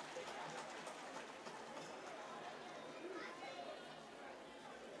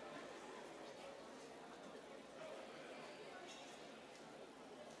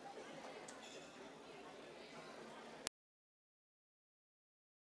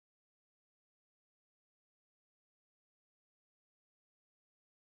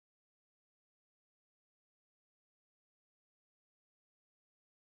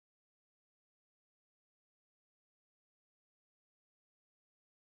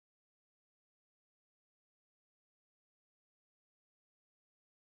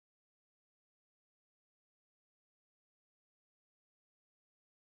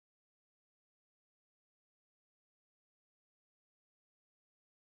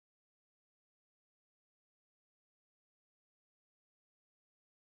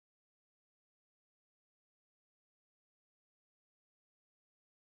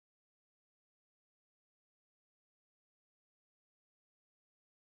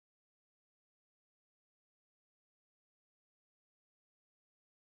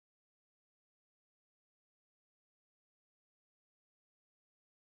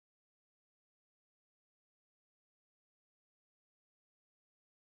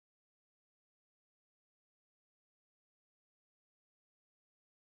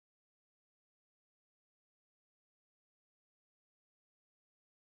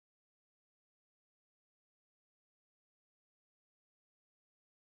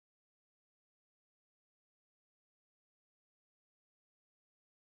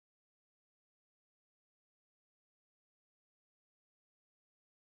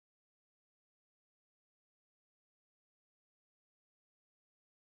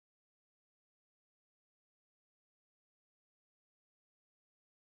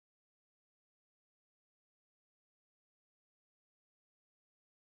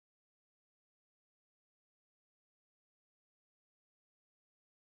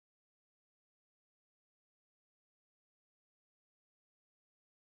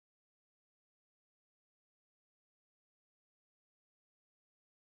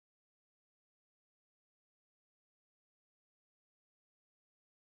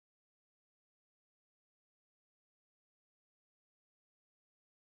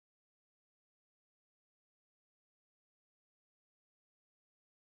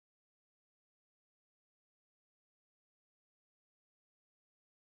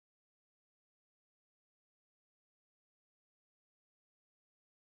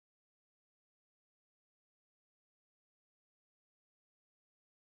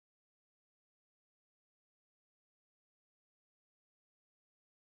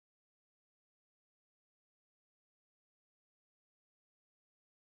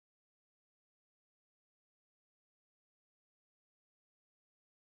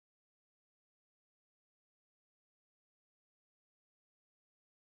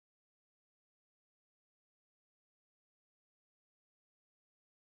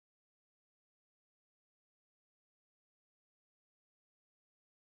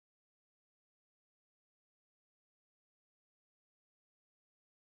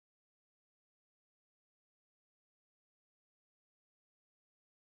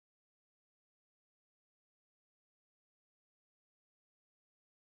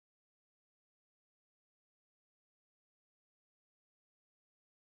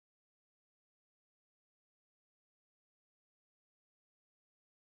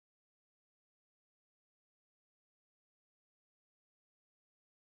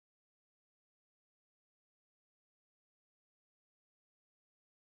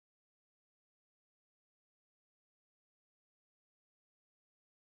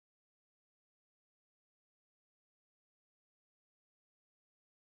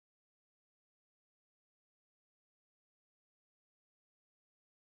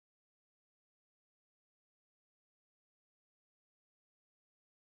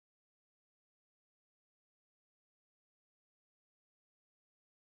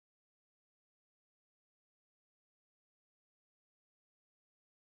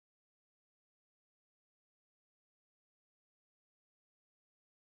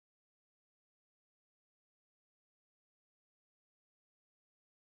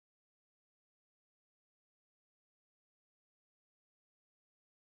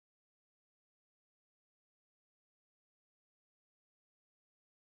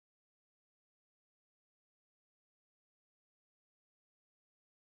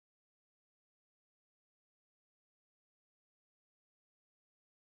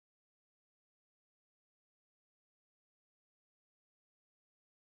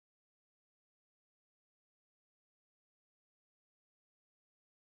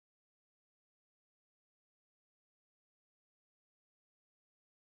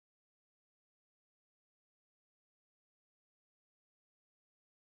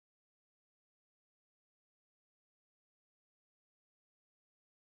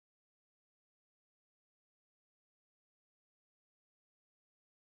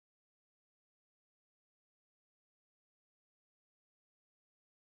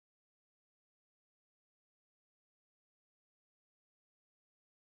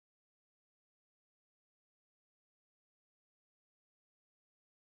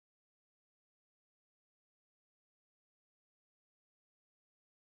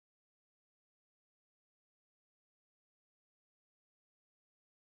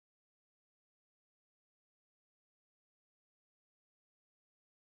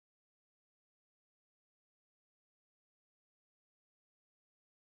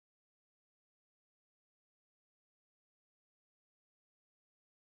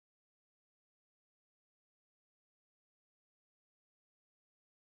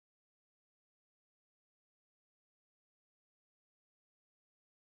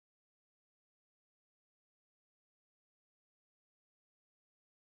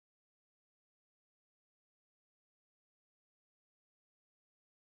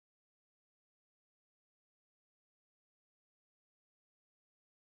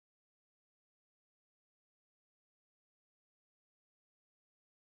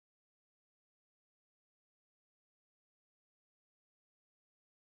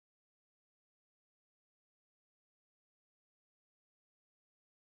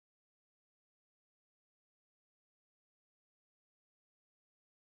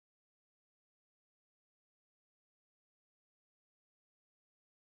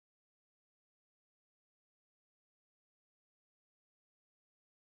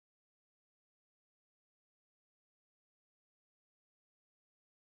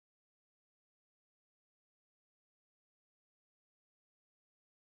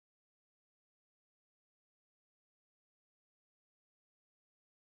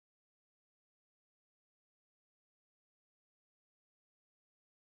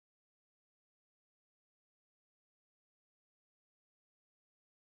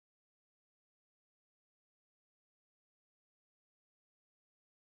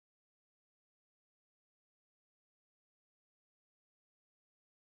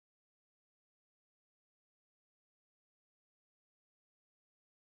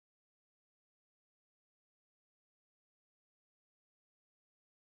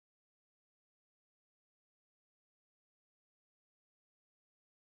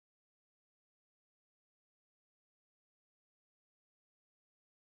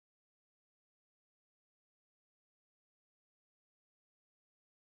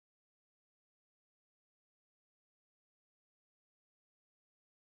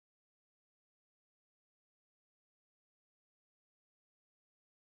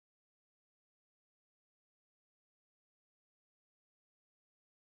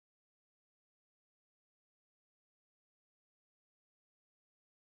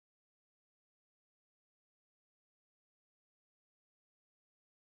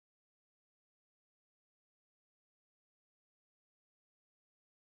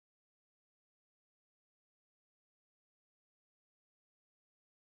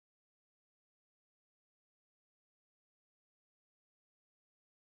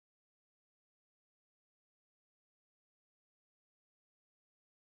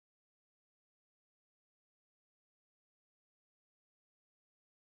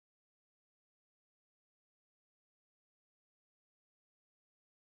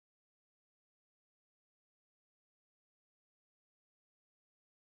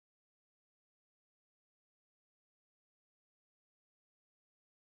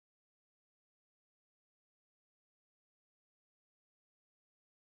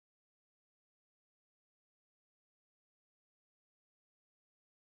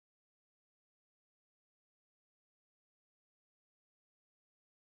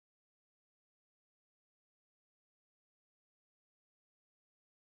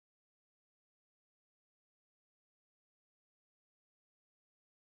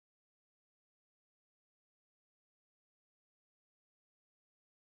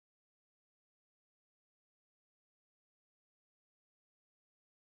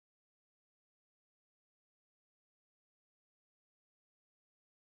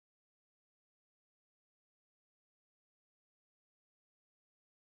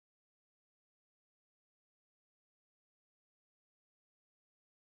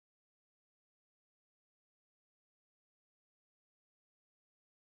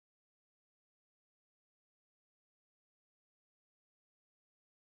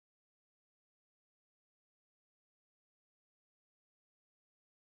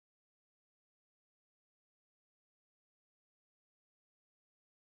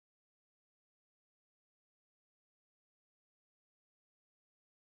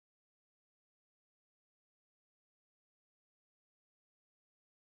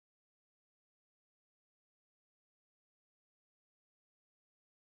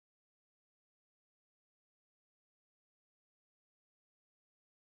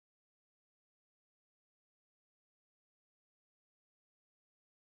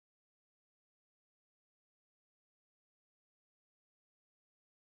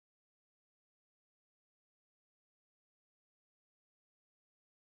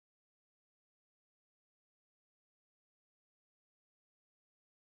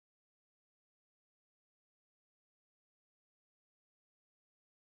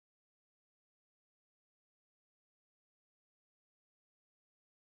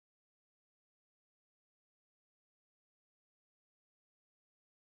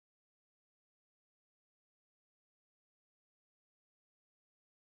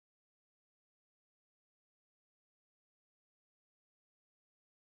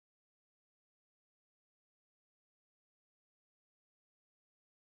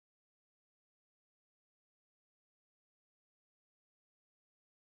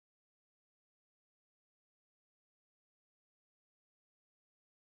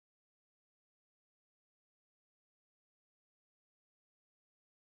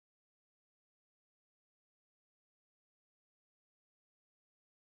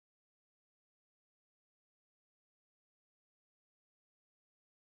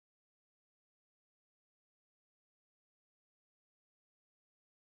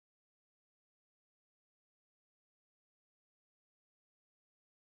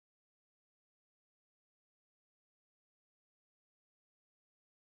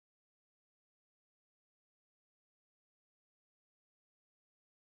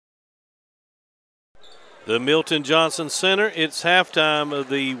 The Milton Johnson Center, it's halftime of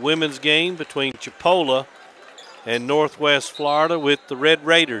the women's game between Chipola and Northwest Florida, with the Red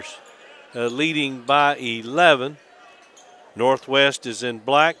Raiders leading by 11. Northwest is in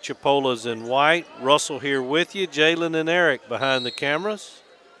black, Chipola's in white. Russell here with you, Jalen and Eric behind the cameras.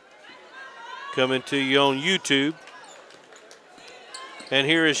 Coming to you on YouTube. And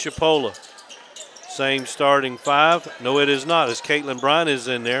here is Chipola. Same starting five. No, it is not, as Caitlin Bryant is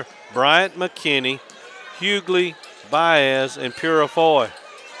in there. Bryant, McKinney, Hughley, Baez, and Purifoy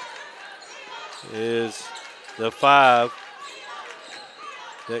is the five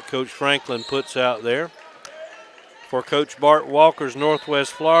that Coach Franklin puts out there. For Coach Bart Walker's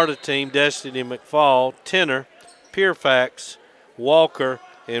Northwest Florida team, Destiny McFall, Tenner, Pierfax, Walker,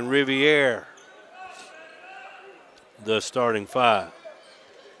 and Riviere, the starting five.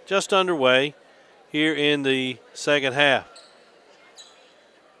 Just underway here in the second half.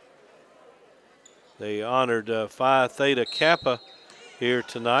 They honored Phi Theta Kappa here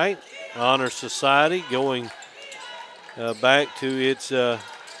tonight. Honor Society going back to its, I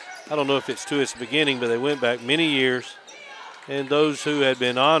don't know if it's to its beginning, but they went back many years. And those who had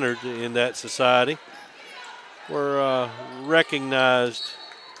been honored in that society were recognized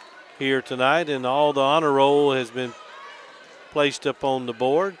here tonight, and all the honor roll has been placed up on the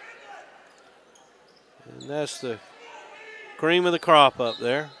board. And that's the cream of the crop up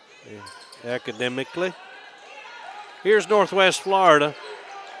there, academically. Here's Northwest Florida.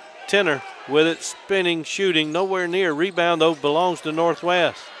 Tenner with it, spinning, shooting, nowhere near. Rebound, though, belongs to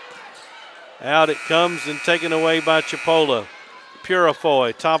Northwest. Out it comes and taken away by Chipola.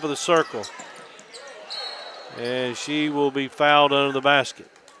 Purifoy, top of the circle. And she will be fouled under the basket.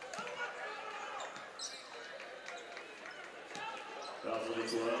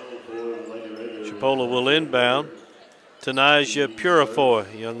 Chipola will inbound. Tanaja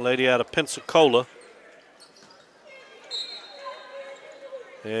Purifoy, young lady out of Pensacola.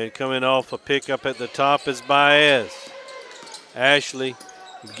 And coming off a pickup at the top is Baez. Ashley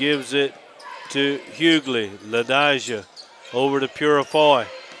gives it to Hughley. Ladija over to Purifoy.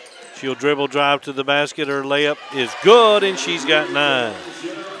 She'll dribble, drive to the basket. Her layup is good, and she's got 9.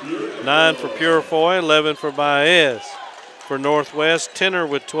 9 for Purifoy, 11 for Baez. For Northwest, Tenner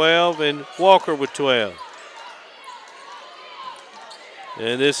with 12 and Walker with 12.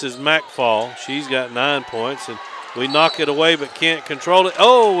 And this is McFall. She's got 9 points, and we knock it away but can't control it.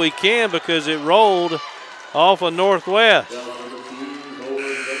 Oh, we can, because it rolled off of Northwest.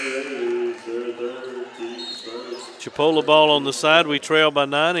 Chipola ball on the side. We trail by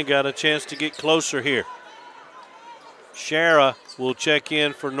 9 and got a chance to get closer here. Shara will check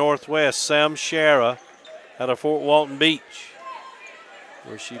in for Northwest. Sam Shara out of Fort Walton Beach,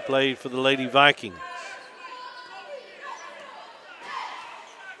 where she played for the Lady Vikings.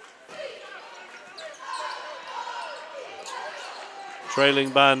 Trailing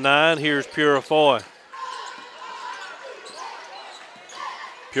by 9, here's Purifoy.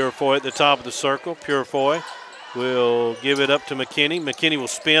 Purifoy at the top of the circle. Purifoy will give it up to McKinney. McKinney will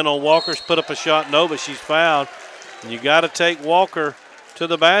spin on Walker, put up a shot, no, but she's fouled. And you got to take Walker to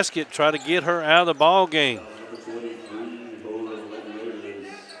the basket, try to get her out of the ball game.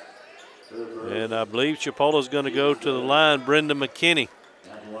 And I believe Chipola's going to go to the line, Brenda McKinney,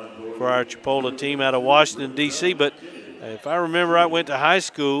 for our Chipola team out of Washington, D.C. But if I remember right, went to high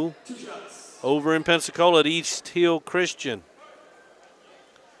school over in Pensacola at East Hill Christian.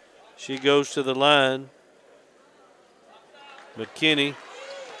 She goes to the line. McKinney.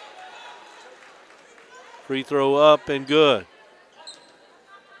 Free throw up and good.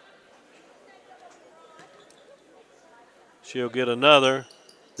 She'll get another.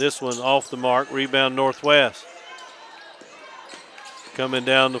 This one off the mark. Rebound Northwest. Coming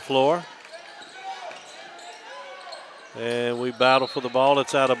down the floor. And we battle for the ball.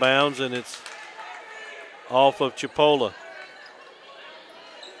 It's out of bounds, and it's off of Chipola.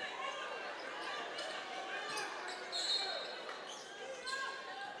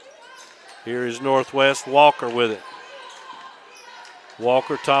 Here is Northwest. Walker with it.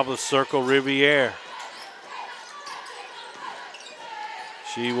 Walker, top of the circle, Riviere.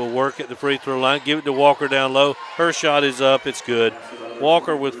 She will work at the free throw line. Give it to Walker down low. Her shot is up. It's good.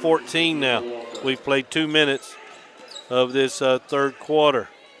 Walker with 14 now. We've played 2 minutes of this third quarter.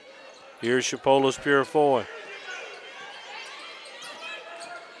 Here's Chipola's Purifoy.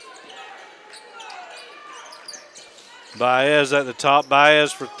 Baez at the top.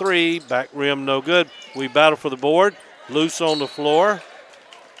 Baez for 3. Back rim no good. We battle for the board. Loose on the floor.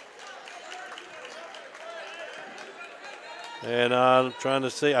 And I'm trying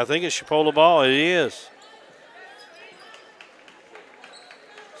to see. I think it's Chipola ball. It is.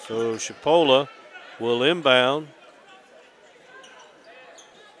 So Chipola will inbound.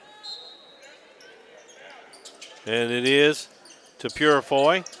 And it is to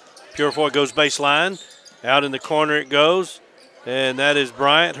Purifoy. Purifoy goes baseline. Out in the corner it goes. And that is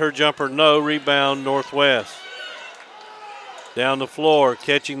Bryant. Her jumper, no. Rebound, Northwest. Down the floor,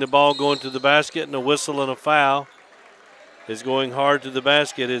 catching the ball, going to the basket, and a whistle and a foul. Is going hard to the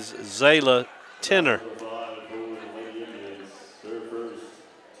basket is Zayla Tenner.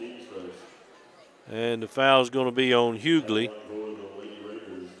 And the foul is going to be on Hughley.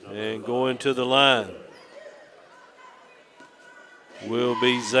 And going to the line will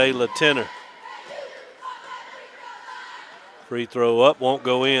be Zayla Tenner. Free throw up, won't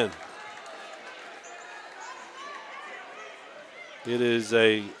go in. It is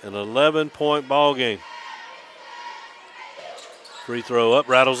an 11-point ball game. Free throw up,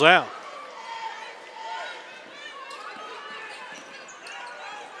 rattles out.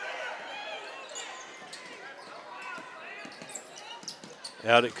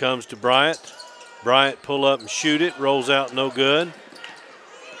 Out it comes to Bryant. Bryant pull up and shoot it, rolls out no good.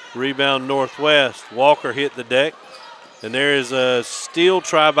 Rebound Northwest. Walker hit the deck. And there is a steal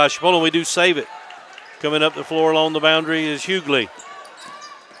try by Chipola. We do save it. Coming up the floor along the boundary is Hughley.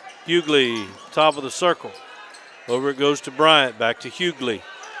 Hughley, top of the circle. Over it goes to Bryant, back to Hughley.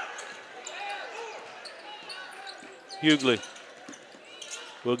 Hughley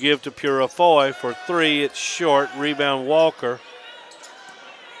will give to Purifoy for three. It's short. Rebound Walker.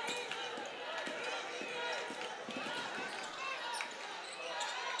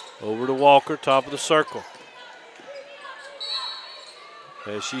 Over to Walker, top of the circle.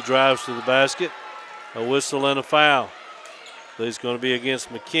 As she drives to the basket, a whistle and a foul. It's going to be against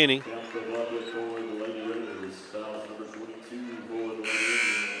McKinney.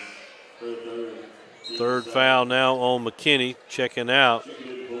 Third foul now on McKinney, checking out.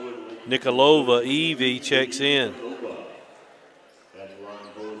 Nikolova, Evie checks in.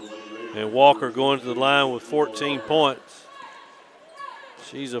 And Walker going to the line with 14 points.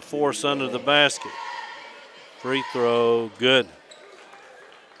 She's a force under the basket. Free throw, good.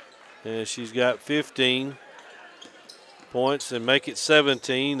 And she's got 15 points and make it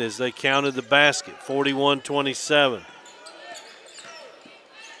 17 as they counted the basket, 41-27.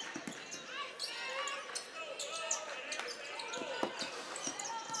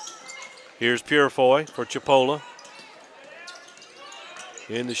 Here's Purifoy for Chipola.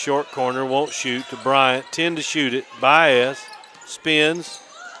 In the short corner, won't shoot to Bryant. 10 to shoot it. Baez spins,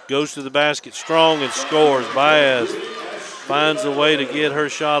 goes to the basket strong and scores. Baez finds a way to get her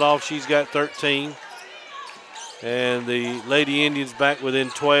shot off. She's got 13. And the Lady Indians back within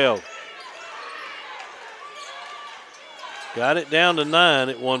 12. Got it down to 9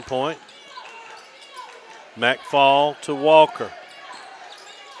 at one point. McFall to Walker.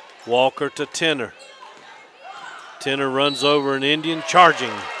 Walker to Tenner. Tenner runs over an Indian.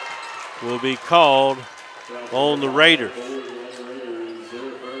 Charging will be called on the Raiders.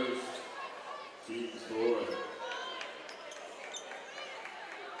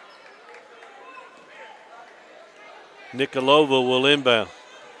 Nikolova will inbound.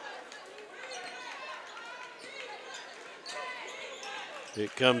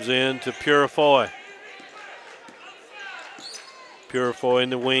 It comes in to Purifoy. Purifoy in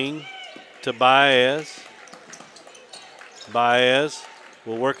the wing to Baez. Baez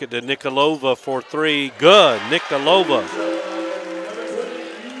will work it to Nikolova for three. Good, Nikolova.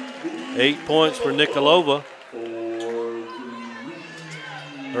 8 points for Nikolova.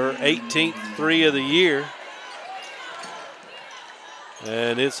 Her 18th three of the year.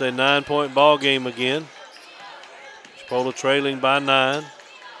 And it's a 9-point ball game again. Chipola trailing by 9.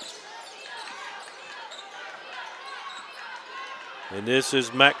 And this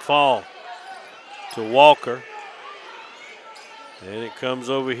is McFall to Walker. And it comes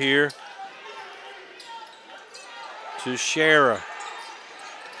over here to Shara.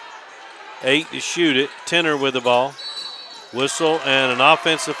 8 to shoot it. Tenner with the ball. Whistle and an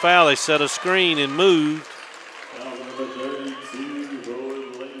offensive foul. They set a screen and moved.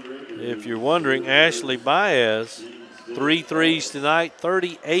 If you're wondering, Ashley Baez, 3 threes tonight,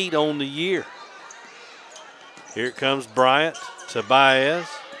 38 on the year. Here comes Bryant to Baez.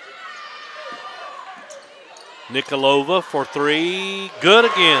 Nikolova for three, good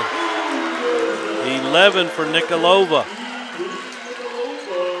again. 11 for Nikolova.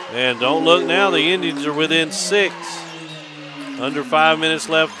 And don't look now, the Indians are within 6. Under 5 minutes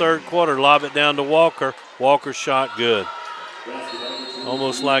left, third quarter. Lob it down to Walker. Walker's shot good.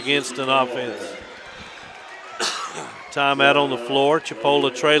 Almost like instant offense. Timeout on the floor.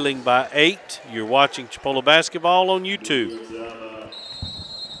 Chipola trailing by 8. You're watching Chipola basketball on YouTube.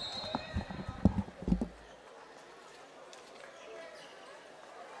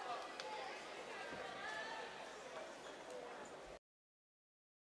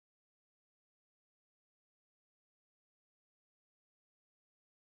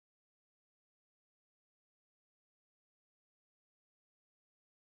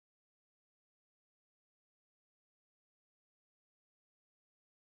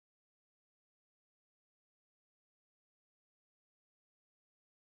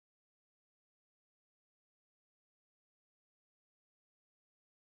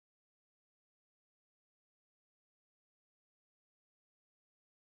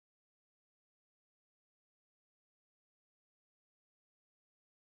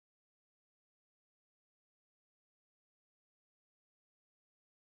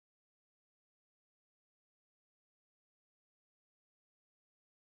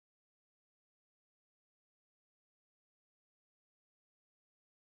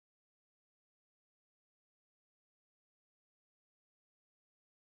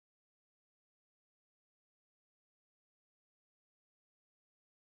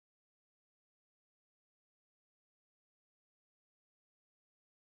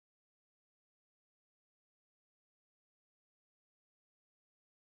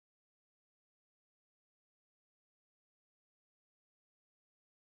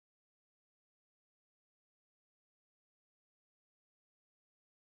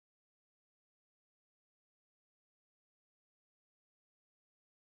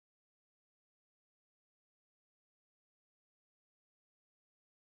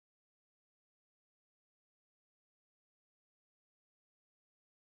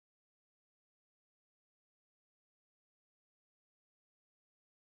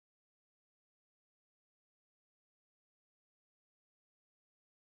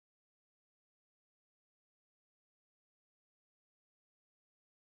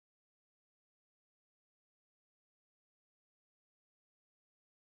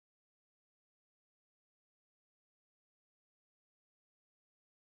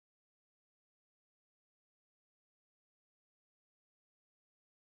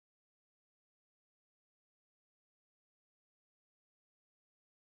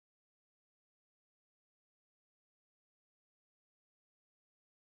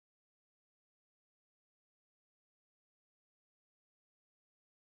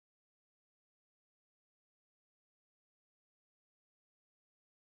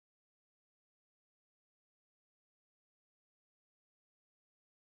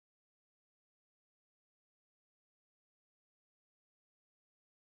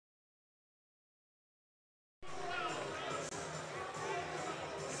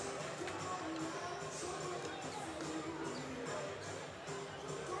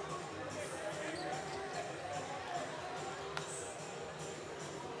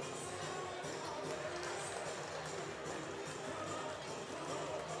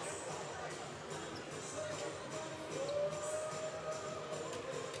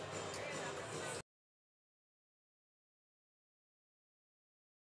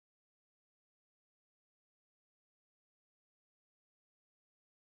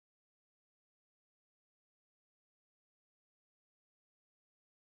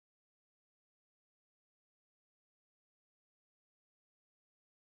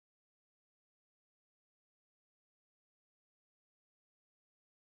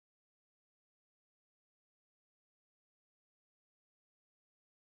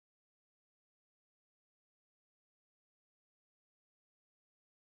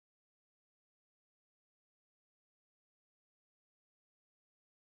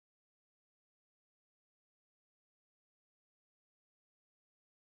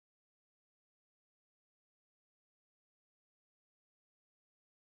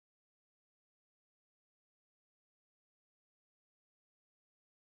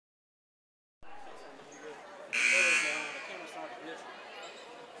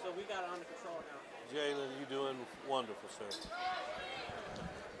 Jalen, you're doing wonderful, sir.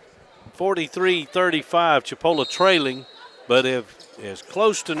 43-35, Chipola trailing, but as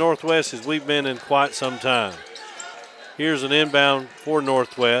close to Northwest as we've been in quite some time. Here's an inbound for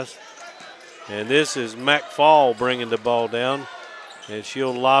Northwest, and this is McFall bringing the ball down, and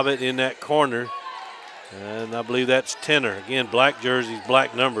she'll lob it in that corner, and I believe that's Tenor. Again, black jerseys,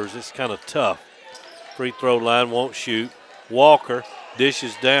 black numbers. It's kind of tough. Free throw line, won't shoot. Walker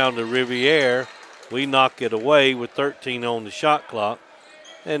dishes down to Riviere. We knock it away with 13 on the shot clock,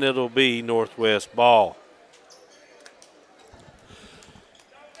 and it'll be Northwest ball.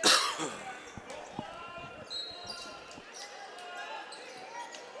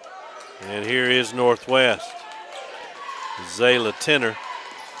 And here is Northwest. Zayla Tenor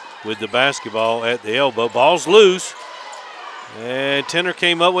with the basketball at the elbow. Ball's loose, and Tenor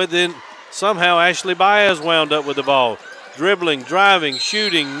came up with it. Somehow Ashley Baez wound up with the ball. Dribbling, driving,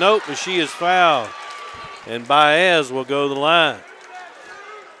 shooting. Nope, but she is fouled. And Baez will go to the line.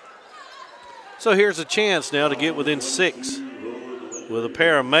 So here's a chance now to get within 6 with a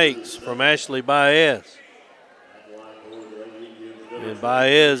pair of makes from Ashley Baez. And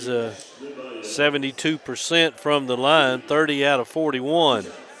Baez 72% from the line, 30 out of 41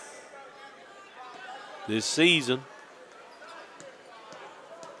 this season.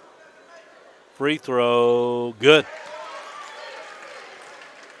 Free throw, good.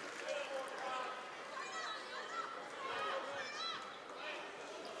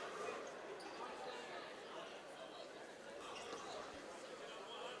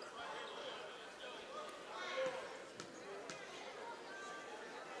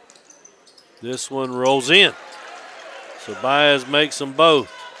 This one rolls in. So Baez makes them both.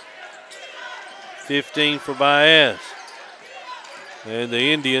 15 for Baez. And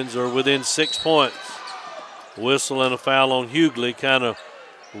the Indians are within 6 points. Whistle and a foul on Hughley, kind of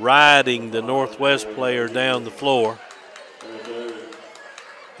riding the Northwest player down the floor.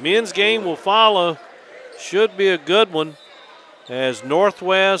 Men's game will follow. Should be a good one as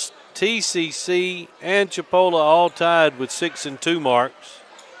Northwest, TCC, and Chipola all tied with 6 and 2 marks.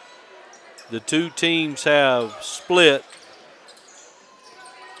 The two teams have split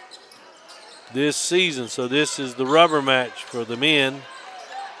this season, so this is the rubber match for the men.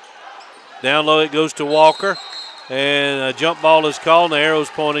 Down low it goes to Walker, and a jump ball is called, and the arrow's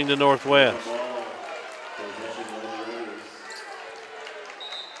pointing to Northwest.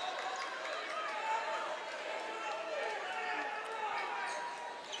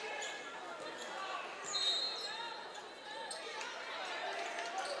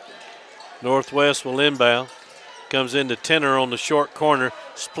 Northwest will inbound. Comes into Tenor on the short corner.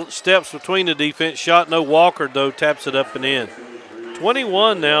 Steps between the defense. Shot no. Walker, though, taps it up and in.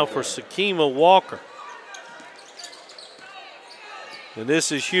 21 now for Sakima Walker. And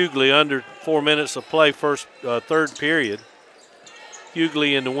this is Hughley under 4 minutes of play, third period.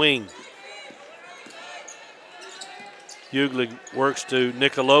 Hughley in the wing. Hughley works to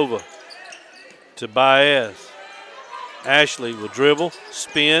Nikolova. To Baez. Ashley will dribble,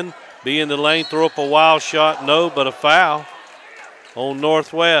 spin, be in the lane, throw up a wild shot, no, but a foul on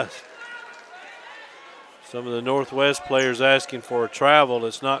Northwest. Some of the Northwest players asking for a travel.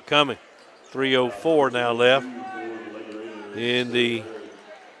 It's not coming. 3:04 now left in the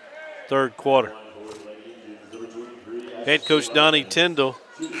third quarter. Head coach Donnie Tyndall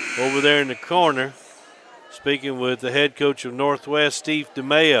over there in the corner speaking with the head coach of Northwest, Steve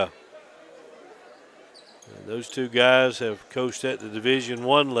DeMeo. Those two guys have coached at the Division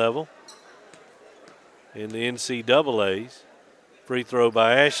I level in the NCAAs. Free throw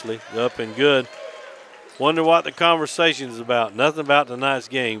by Ashley, up and good. Wonder what the conversation is about. Nothing about tonight's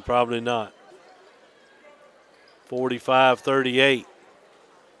game, probably not. 45-38.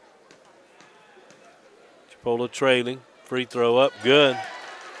 Chipola trailing. Free throw up, good.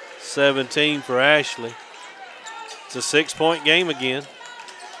 17 for Ashley. It's a 6-point game again.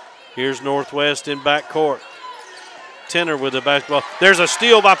 Here's Northwest in backcourt. Tenor with the basketball. There's a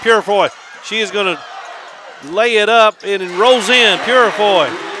steal by Purifoy. She is going to lay it up and it rolls in. Purifoy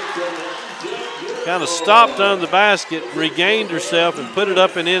kind of stopped on the basket, regained herself, and put it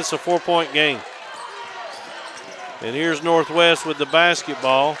up and in. It's a 4-point game. And here's Northwest with the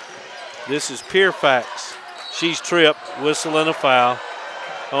basketball. This is Pierfax. She's tripped. Whistle and a foul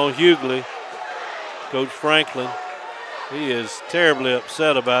on Hughley. Coach Franklin, he is terribly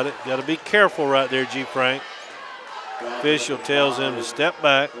upset about it. Got to be careful right there, G. Frank. Official tells him to step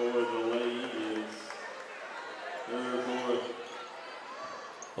back.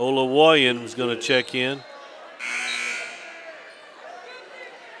 Ola Williams going to check in.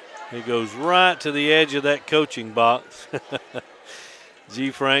 He goes right to the edge of that coaching box.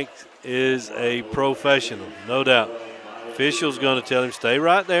 G. Frank is a professional, no doubt. Official's going to tell him, stay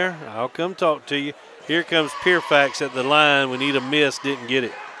right there. I'll come talk to you. Here comes Pierfax at the line. We need a miss, didn't get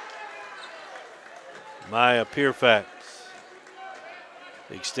it. Maya Pierfax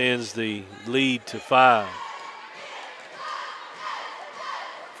extends the lead to 5.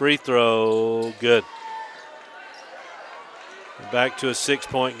 Free throw, good. Back to a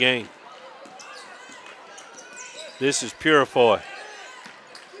 6-point game. This is Purifoy.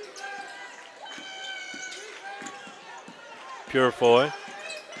 Purifoy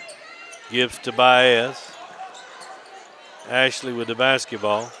gives to Baez. Ashley with the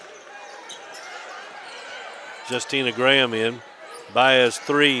basketball. Justina Graham in. Baez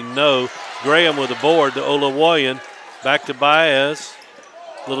 3, no. Graham with the board to Olawoyan. Back to Baez.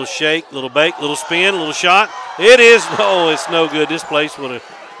 Little shake, little bake, little spin, little shot. It is, no, it's no good. This place would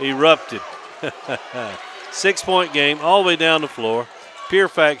have erupted. 6-point game all the way down the floor.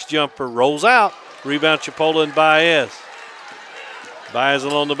 Pierfax jumper rolls out. Rebound Chipola and Baez. Baez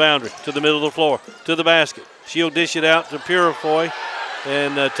along the boundary to the middle of the floor, to the basket. She'll dish it out to Purifoy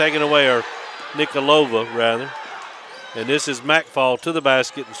and taken away, or Nikolova rather. And this is McFall to the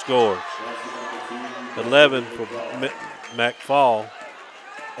basket and scores. 11 for McFall.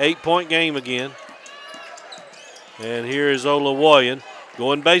 8-point game again. And here is Olawoyan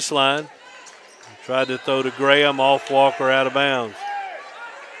going baseline. Tried to throw to Graham, off Walker, out of bounds.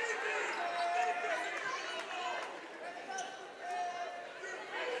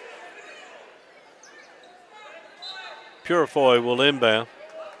 Purifoy will inbound.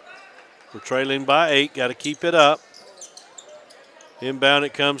 We're trailing by 8, got to keep it up. Inbound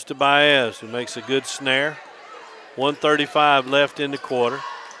it comes to Baez, who makes a good snare. 1:35 left in the quarter.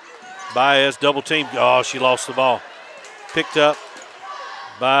 Baez double team. Oh, she lost the ball. Picked up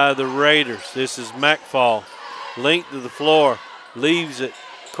by the Raiders. This is McFall. Length of the floor. Leaves it.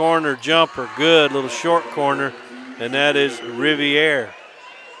 Corner jumper. Good. Little short corner. And that is Riviere.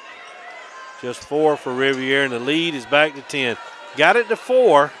 Just 4 for Riviere. And the lead is back to 10. Got it to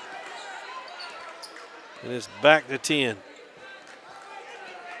 4. And it's back to 10.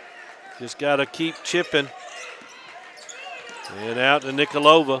 Just got to keep chipping. And out to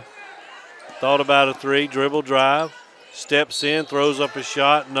Nikolova. Thought about a 3, dribble drive. Steps in, throws up a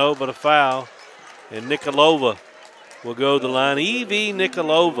shot. No, but a foul. And Nikolova will go to the line. Evie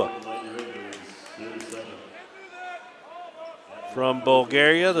Nikolova from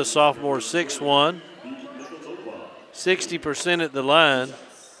Bulgaria, the sophomore, 6'1". 60% at the line.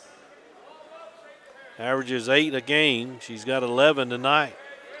 Averages 8 a game. She's got 11 tonight.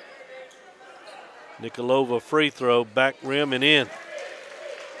 Nikolova free throw, back rim and in.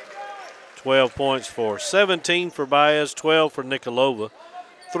 12 points for her. 17 for Baez, 12 for Nikolova.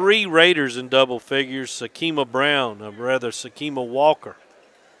 3 Raiders in double figures. Sakima Walker.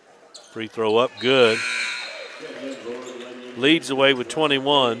 Free throw up, good. Leads away with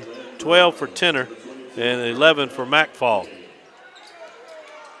 21. 12 for Tenner and 11 for McFall.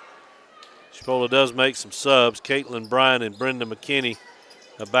 Chipola does make some subs. Caitlin Bryan and Brenda McKinney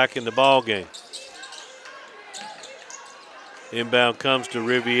are back in the ball game. Inbound comes to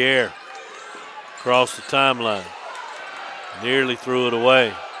Riviere. Across the timeline. Nearly threw it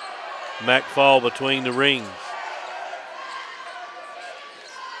away. McFall between the rings.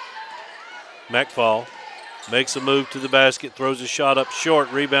 McFall makes a move to the basket, throws a shot up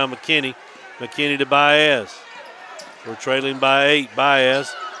short. Rebound McKinney. McKinney to Baez. We're trailing by 8.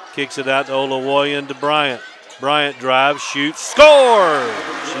 Baez kicks it out to Olawoyan to Bryant. Bryant drives, shoots, scores!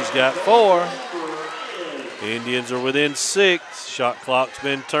 She's got 4. Indians are within 6. Shot clock's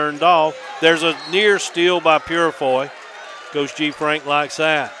been turned off. There's a near steal by Purifoy. Coach G. Frank likes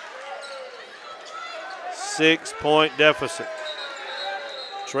that. 6-point deficit.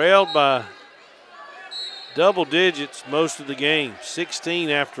 Trailed by double digits most of the game.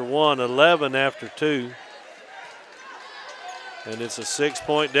 16 after 1, 11 after 2. And it's a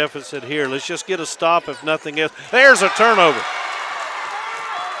 6-point deficit here. Let's just get a stop if nothing else. There's a turnover.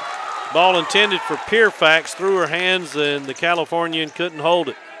 Ball intended for Pierfax, through her hands, and the Californian couldn't hold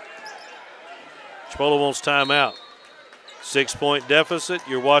it. Chipola wants timeout. 6-point deficit.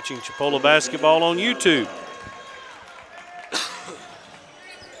 You're watching Chipola basketball on YouTube.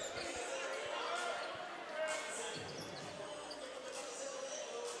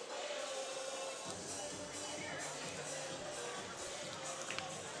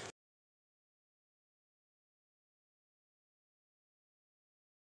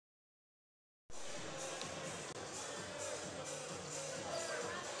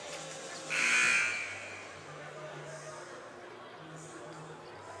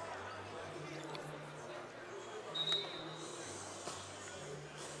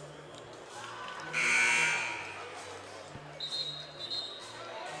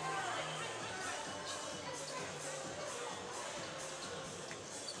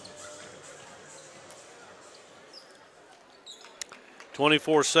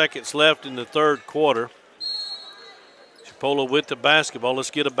 24 seconds left in the third quarter. Chipola with the basketball.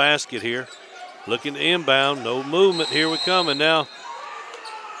 Let's get a basket here. Looking to inbound. No movement. Here we come. And now,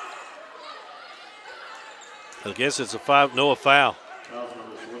 I guess it's a foul.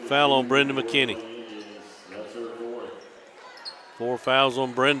 Foul on Brenda McKinney. 4 fouls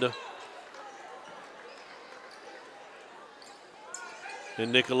on Brenda.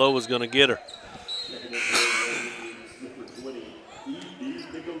 And Nicolova's going to get her.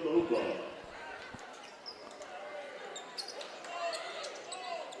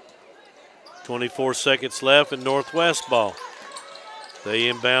 24 seconds left in Northwest ball. They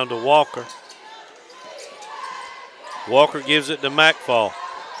inbound to Walker. Walker gives it to McFall.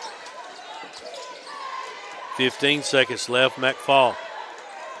 15 seconds left, McFall.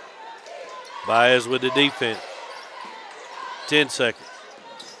 Baez with the defense. 10 seconds.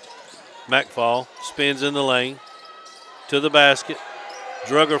 McFall spins in the lane to the basket.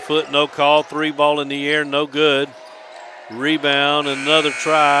 Drug her foot, no call. 3 ball in the air, no good. Rebound, another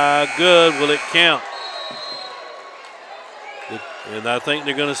try, good. Will it count? And I think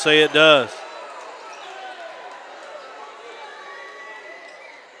they're going to say it does.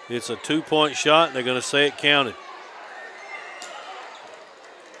 It's a 2-point shot, and they're going to say it counted.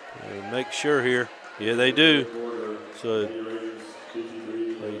 And make sure here. Yeah, they do. So a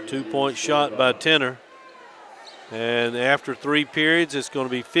 2-point shot by Tenor. And after 3 periods, it's going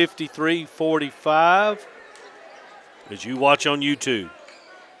to be 53-45 as you watch on YouTube.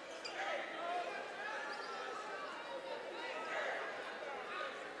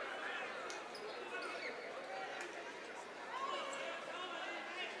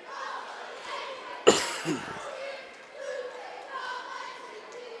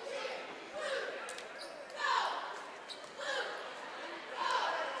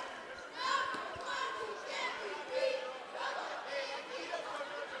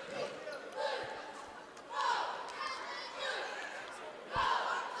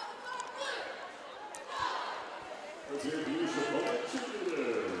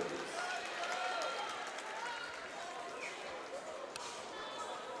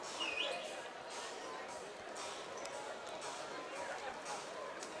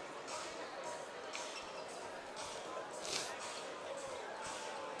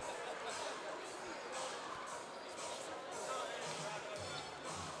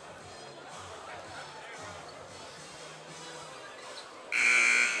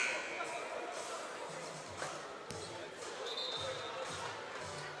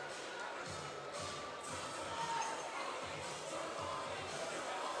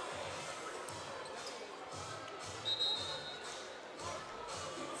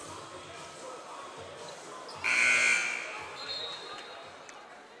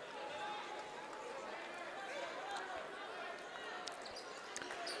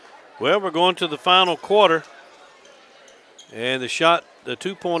 Well, we're going to the final quarter, and the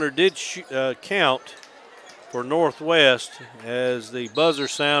 2-pointer did count for Northwest as the buzzer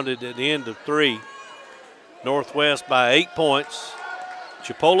sounded at the end of 3. Northwest by 8 points.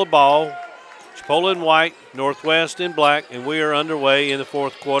 Chipola ball, Chipola in white, Northwest in black, and we are underway in the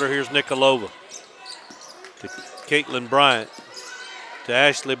fourth quarter. Here's Nicolova to Caitlin Bryant, to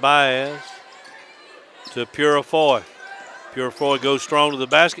Ashley Baez, to Purifoy. Purifoy goes strong to the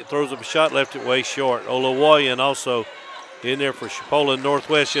basket, throws up a shot, left it way short. Olawoyan also in there for Chipola.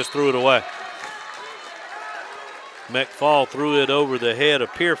 Northwest just threw it away. McFall threw it over the head of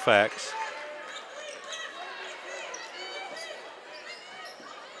Pierfax.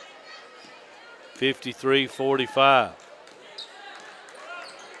 (53-45).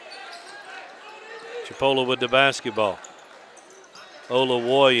 Chipola with the basketball.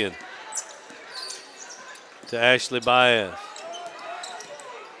 Olawoyan to Ashley Baez.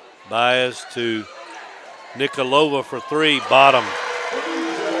 Baez to Nicolova for 3, bottom.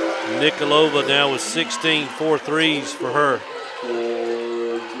 Nicolova now with 16, 4 threes for her.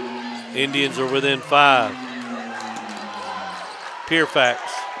 Indians are within 5. Pierfax.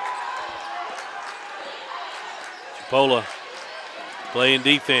 Chipola playing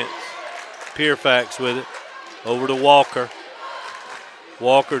defense. Pierfax with it. Over to Walker.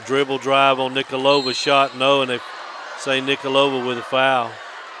 Walker dribble drive on Nicolova, shot no, and they say Nicolova with a foul.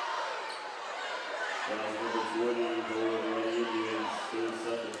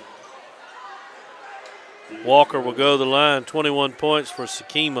 Walker will go to the line, 21 points for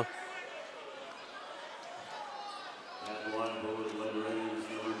Sakima.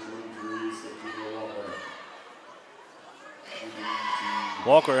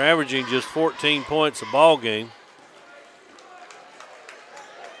 Walker averaging just 14 points a ball game.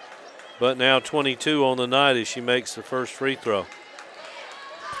 But now 22 on the night as she makes the first free throw.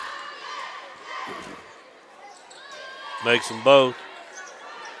 Makes them both.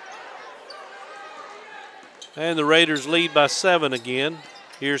 And the Raiders lead by 7 again.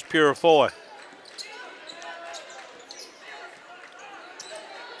 Here's Purifoy.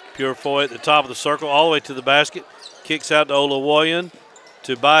 Purifoy at the top of the circle, all the way to the basket. Kicks out to Olawoyan,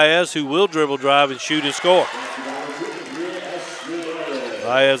 to Baez, who will dribble, drive, and shoot and score.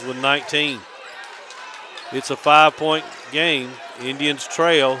 Baez with 19. It's a 5-point game. Indians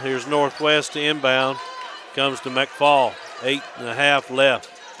trail. Here's Northwest to inbound. Comes to McFall. 8.5 left.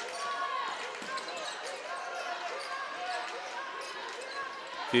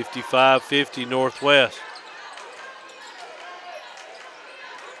 (55-50) Northwest.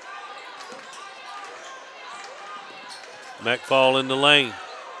 McFall in the lane.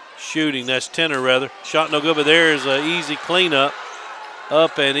 Shooting, that's Tenor rather. Shot no good, but there is an easy cleanup.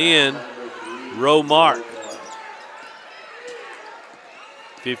 Up and in. Row mark.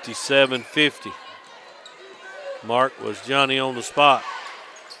 57-50. Mark was Johnny on the spot.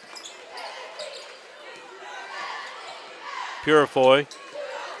 Purifoy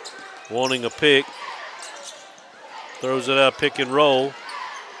wanting a pick. Throws it out, pick and roll.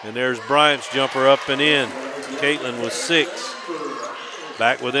 And there's Bryant's jumper up and in. Caitlin with 6.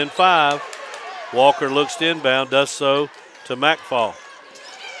 Back within 5. Walker looks to inbound, does so to McFall.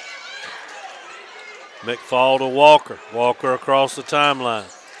 McFall to Walker. Walker across the timeline.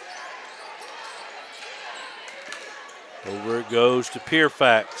 Over it goes to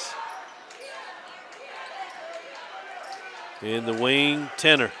Pierfax. In the wing,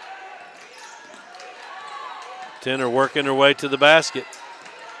 Tenor. Tenor working her way to the basket.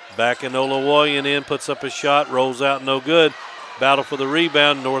 Back in Olawoyan in, puts up a shot, rolls out, no good. Battle for the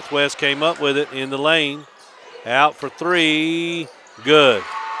rebound. Northwest came up with it in the lane. Out for 3, good.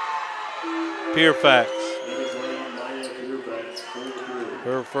 Pierfax.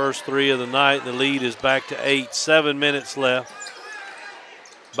 Her first 3 of the night. The lead is back to 8. 7 minutes left.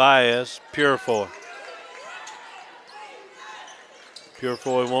 Baez, Purifoy.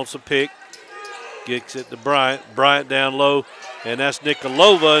 Purifoy wants a pick. Gets it to Bryant. Bryant down low. And that's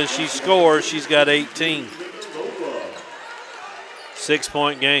Nikolova, and she scores. She's got 18.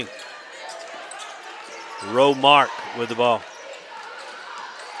 6-point game. Row Mark with the ball.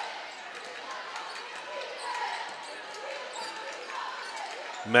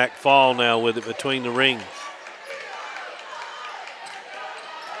 McFall now with it between the rings.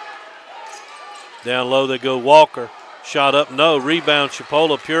 Down low they go Walker. Shot up, no. Rebound,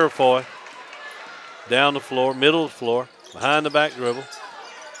 Chipola, Purifoy. Down the floor, middle of the floor. Behind the back dribble.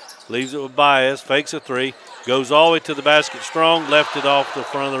 Leaves it with Baez. Fakes a 3. Goes all the way to the basket strong. Left it off the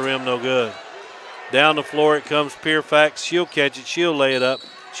front of the rim. No good. Down the floor it comes Pierfax. She'll catch it. She'll lay it up.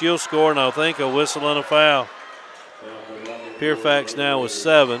 She'll score, and I think a whistle and a foul. Pierfax now with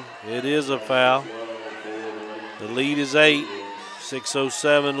 7. It is a foul. The lead is 8.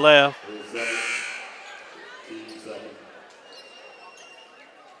 6:07 left.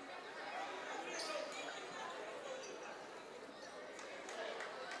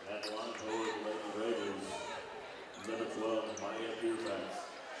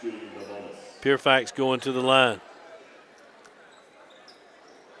 Pierfax going to the line.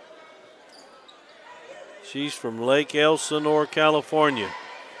 She's from Lake Elsinore, California.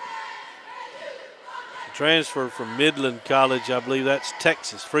 Transferred from Midland College, I believe that's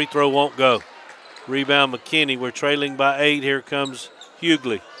Texas. Free throw won't go. Rebound McKinney. We're trailing by 8. Here comes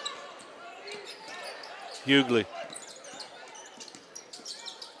Hughley. Hughley.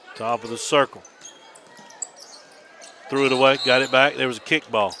 Top of the circle. Threw it away, got it back. There was a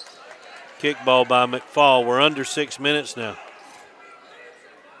kickball. Kickball by McFall. We're under 6 minutes now.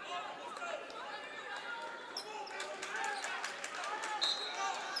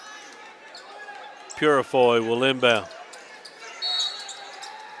 Purifoy will inbound.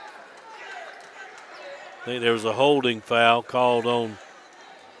 I think there was a holding foul called on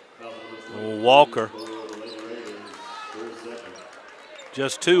Walker.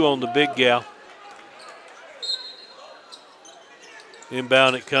 Just 2 on the big gal.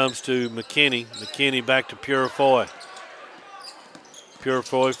 Inbound it comes to McKinney. McKinney back to Purifoy.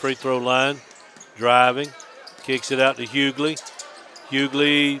 Purifoy free throw line. Driving. Kicks it out to Hughley.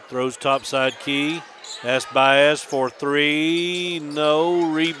 Hughley throws topside key. That's Baez for 3. No.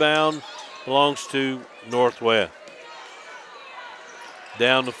 Rebound belongs to Northwest.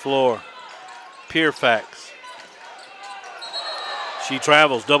 Down the floor. Pierfax. She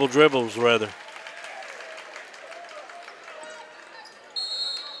travels, double dribbles rather.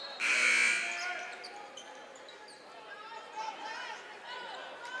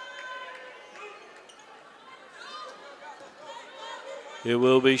 It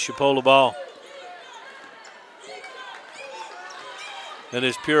will be Chipola ball. And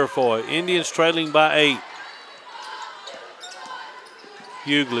it's Purifoy. Indians trailing by 8.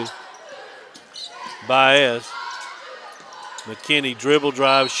 Hughley. Baez. McKinney dribble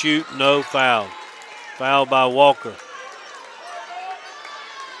drive, shoot, no foul. Foul by Walker.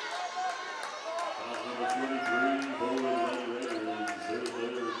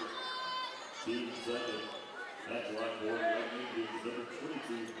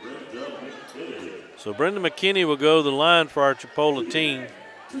 So Brenda McKinney will go to the line for our Chipola team.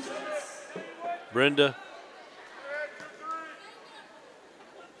 Brenda.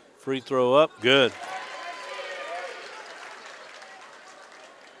 Free throw up, good.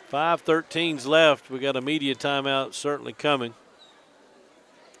 5:13's left. We got a media timeout certainly coming.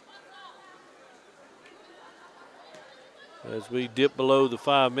 As we dip below the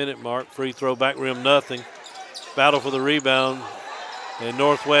 5-minute mark, free throw back rim, nothing. Battle for the rebound, and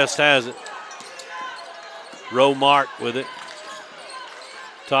Northwest has it. Rowe Mark with it.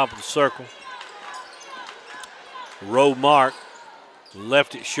 Top of the circle. Rowe Mark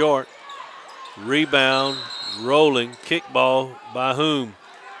left it short. Rebound, rolling, kickball by whom?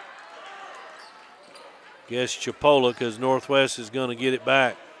 Guess Chipola, because Northwest is going to get it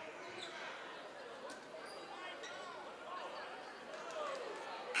back.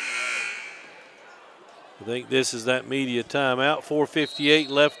 I think this is that media timeout. 4:58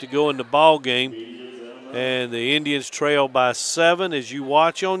 left to go in the ball game. And the Indians trail by 7 as you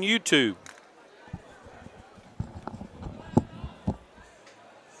watch on YouTube.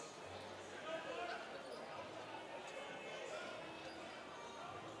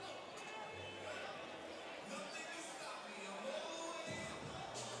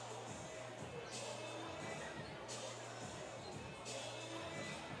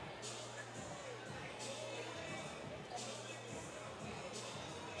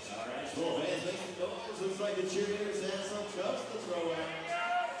 Looks like the cheerleaders have some cups to throw out.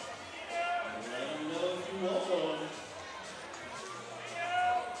 Let them know if you want one.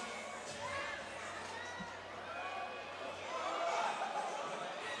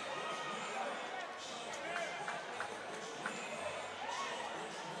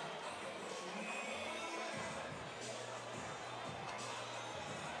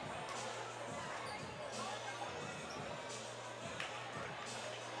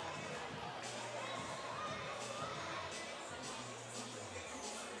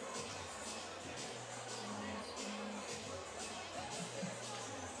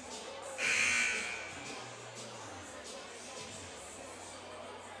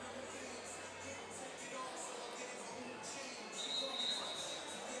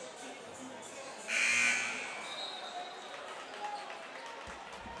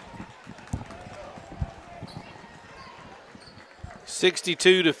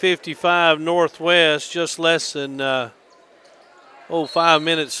 (62-55) Northwest, just less than 5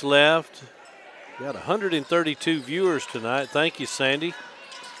 minutes left. Got 132 viewers tonight. Thank you, Sandy.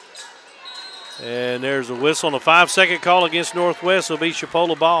 And there's a whistle on a 5-second call against Northwest. It'll be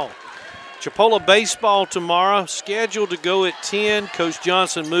Chipola ball. Chipola baseball tomorrow, scheduled to go at 10. Coach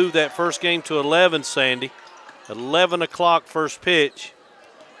Johnson moved that first game to 11, Sandy. 11 o'clock first pitch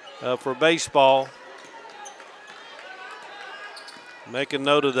for baseball. Make a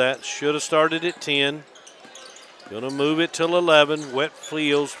note of that. Should have started at 10. Going to move it till 11. Wet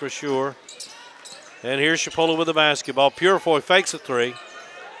fields for sure. And here's Chipola with the basketball. Purifoy fakes a three.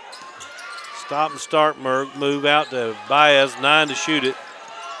 Stop and start move out to Baez. 9 to shoot it.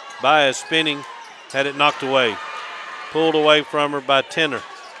 Baez spinning. Had it knocked away. Pulled away from her by Tenner.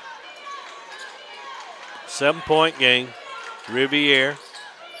 7-point game. Riviere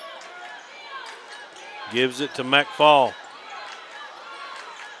gives it to McFall.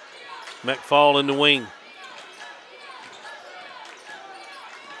 McFall in the wing.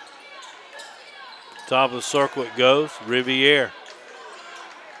 Top of the circle it goes. Riviere.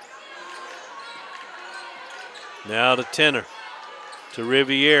 Now to Tenner. To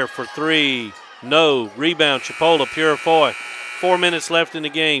Riviere for three. No. Rebound. Chipola. Purifoy. 4 minutes left in the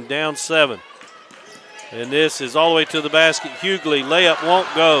game. Down 7. And this is all the way to the basket. Hughley. Layup won't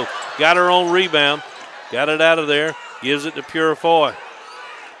go. Got her own rebound. Got it out of there. Gives it to Purifoy.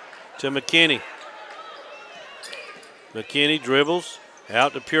 To McKinney. McKinney dribbles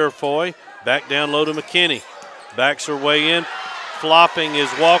out to Purifoy. Back down low to McKinney. Backs her way in. Flopping is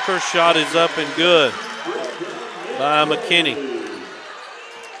Walker. Shot is up and good by McKinney.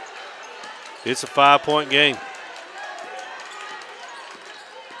 It's a 5-point game.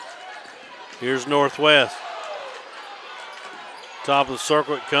 Here's Northwest. Top of the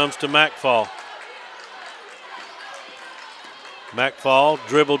circle it comes to McFall. McFall,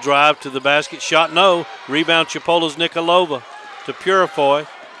 dribble drive to the basket, shot no. Rebound Chipola's Nikolova to to Purifoy.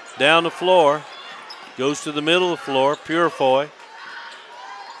 Down the floor. Goes to the middle of the floor. Purifoy.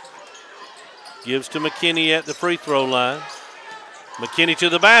 Gives to McKinney at the free throw line. McKinney to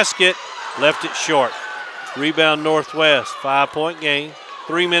the basket. Left it short. Rebound Northwest. 5-point game.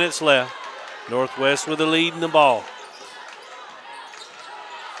 3 minutes left. Northwest with the lead in the ball.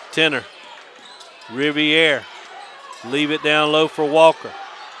 Tenner. Riviere. Leave it down low for Walker.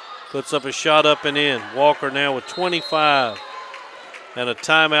 Puts up a shot up and in. Walker now with 25. And a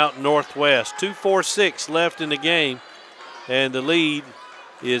timeout Northwest. 2:46 left in the game. And the lead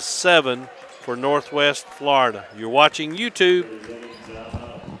is 7 for Northwest Florida. You're watching YouTube.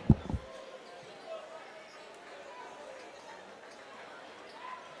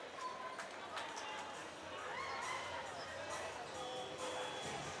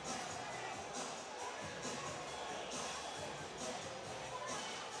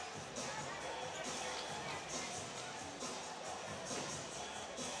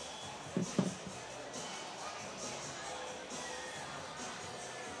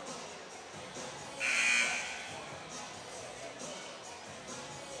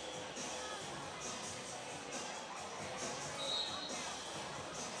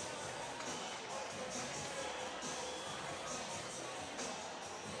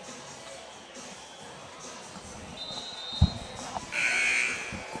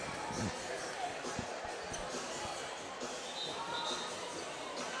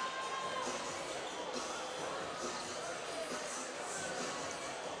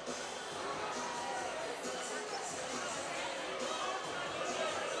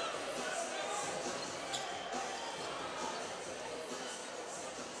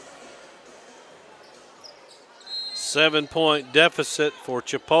 Seven-point deficit for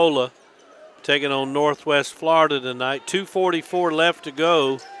Chipola, taking on Northwest Florida tonight. 2:44 left to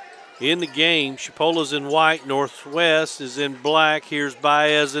go in the game. Chipola's in white, Northwest is in black. Here's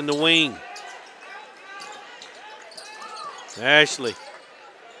Baez in the wing. Ashley.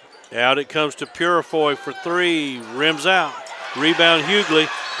 Out it comes to Purifoy for three. Rims out. Rebound Hughley.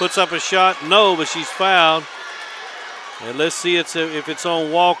 Puts up a shot. No, but she's fouled. And let's see if it's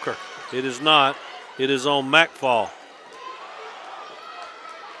on Walker. It is not. It is on McFall.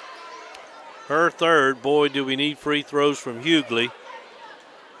 Her third. Boy, do we need free throws from Hughley.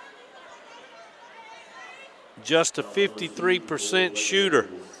 Just a 53% shooter.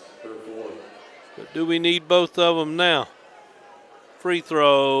 But do we need both of them now? Free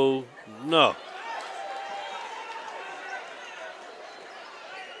throw, no.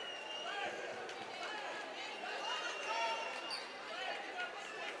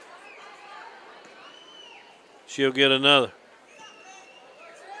 She'll get another.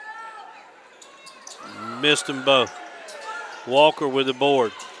 Missed them both. Walker with the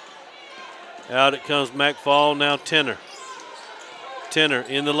board. Out it comes McFall, now Tenner. Tenner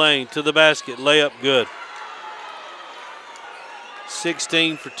in the lane to the basket, layup good.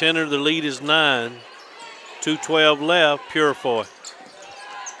 16 for Tenner, the lead is 9. 2:12 left, Purifoy.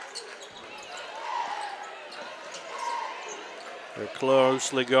 They're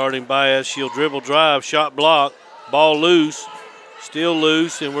closely guarding Baez. She'll dribble drive, shot block, ball loose, still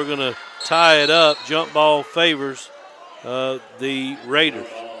loose, and we're going to tie it up. Jump ball favors the Raiders.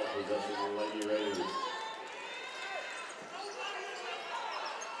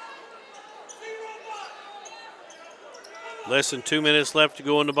 Less than 2 minutes left to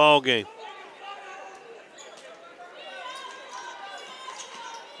go in the ball game.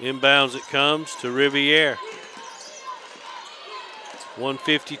 Inbounds it comes to Riviere.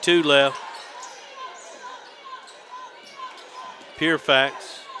 1:52 left. Pierfax,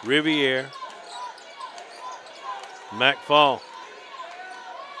 Riviere, McFall.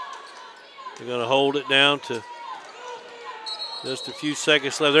 They're going to hold it down to just a few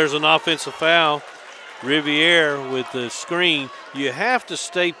seconds left. There's an offensive foul. Riviere with the screen. You have to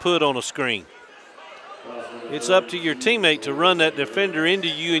stay put on a screen. It's up to your teammate to run that defender into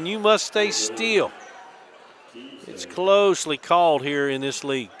you, and you must stay still. It's closely called here in this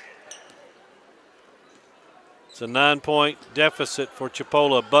league. It's a 9-point deficit for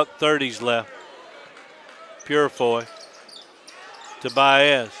Chipola. $1:30 left. Purifoy to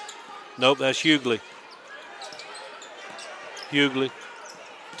Baez. Nope, that's Hughley. Hughley.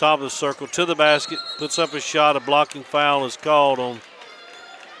 Top of the circle to the basket, puts up a shot. A blocking foul is called on,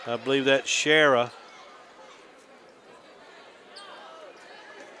 I believe that's Shara.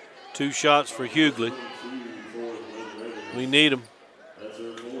 2 shots for Hughley. We need them.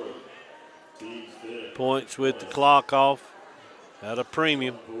 Points with the clock off at a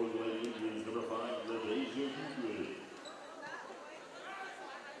premium.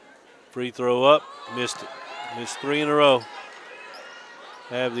 Free throw up, missed it. Missed 3 in a row.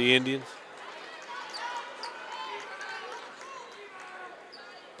 have the Indians.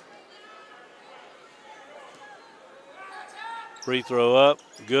 Free throw up,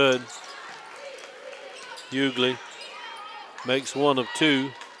 good. Hughley makes one of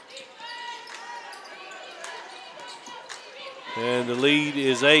two. And the lead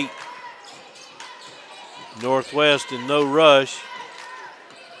is 8. Northwest in no rush.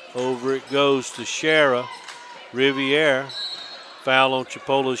 Over it goes to Shara. Riviere. Foul on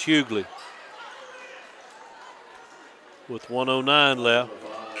Chipola's Hughley. With 1:09 left.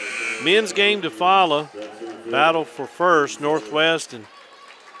 Men's game to follow. Battle for first, Northwest and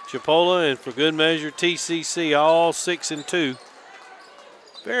Chipola, and for good measure, TCC, all 6-2.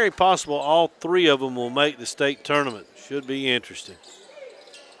 Very possible all 3 of them will make the state tournament. Should be interesting.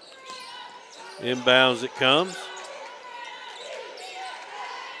 Inbounds it comes.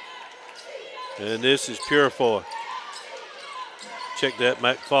 And this is Purefoy. Check that,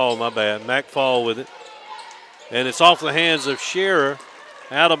 McFall, my bad. McFall with it. And it's off the hands of Scherer,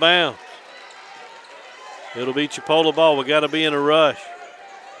 out of bounds. It'll be Chipola ball. We got to be in a rush.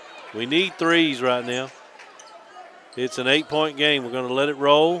 We need threes right now. It's an 8-point game. We're going to let it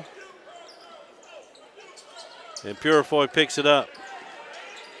roll. And Purefoy picks it up.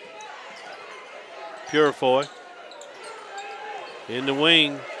 Purefoy in the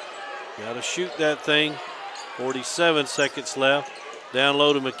wing. Got to shoot that thing. 47 seconds left. Down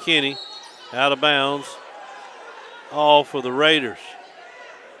low to McKinney. Out of bounds. All for the Raiders.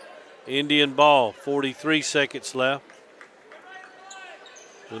 Indian ball. 43 seconds left.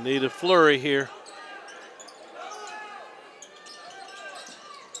 We need a flurry here.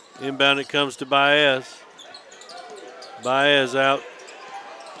 Inbound it comes to Baez. Baez out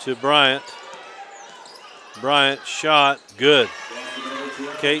to Bryant. Bryant shot, good.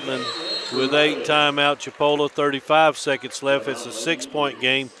 Caitlin with 8, timeout. Chipola, 35 seconds left. It's a 6-point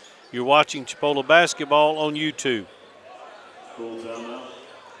game. You're watching Chipola basketball on YouTube.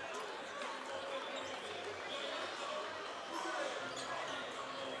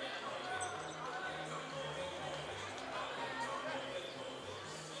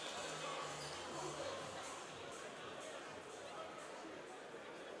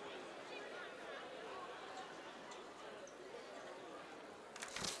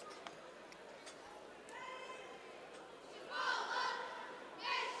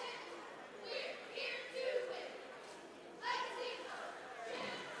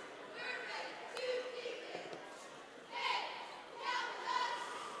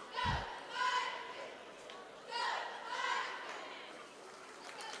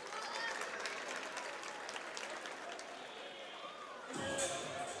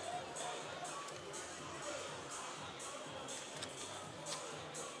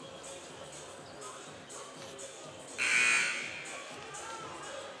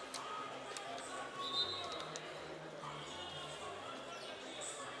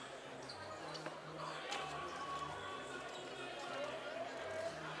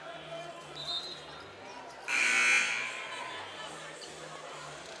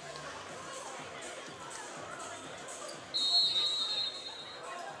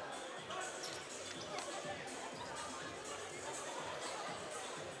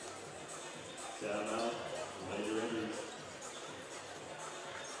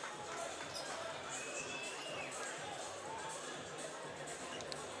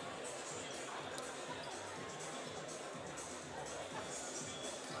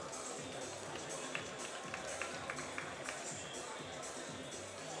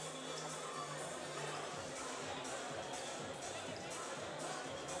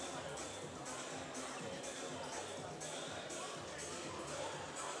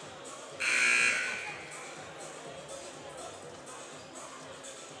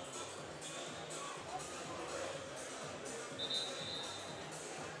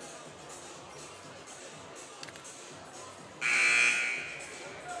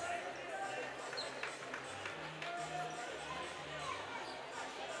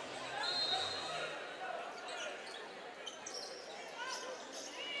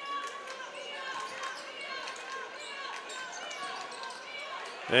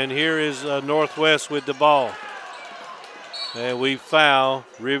 And here is Northwest with the ball. And we foul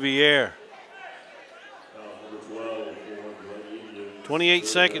Riviere. 28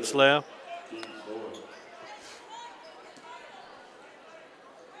 seconds left.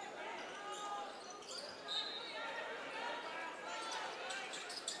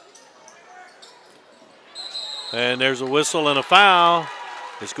 And there's a whistle and a foul.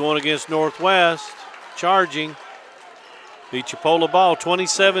 It's going against Northwest. Charging. The Chipola ball,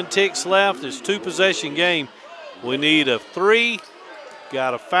 27 ticks left. It's 2-possession game. We need a 3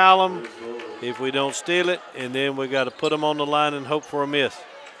 got to foul them if we don't steal it, and then we got to put them on the line and hope for a miss.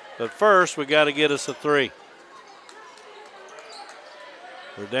 But first, we got to get us a 3.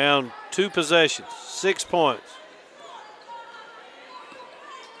 We're down 2 possessions, 6 points.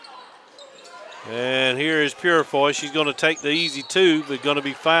 And here is Purefoy. She's going to take the easy 2, but going to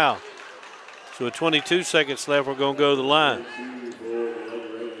be fouled. So with 22 seconds left, we're going to go to the line.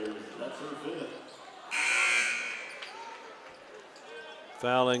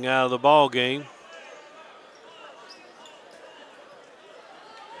 Fouling out of the ball game.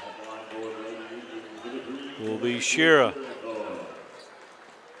 Will be Shira.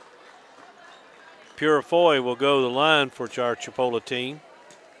 Purefoy will go to the line for our Chipola team.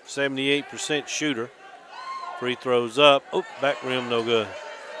 78% shooter. Free throws up. Oh, back rim, no good.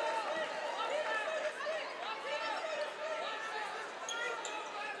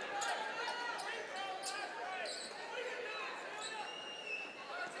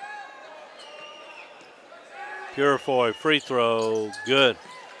 Purefoy, free throw, good.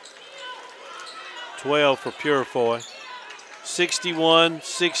 12 for Purefoy.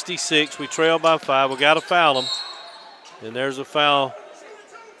 61-66, we trail by 5. We got to foul them. And there's a foul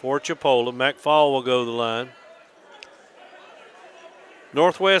for Chipola. McFall will go to the line.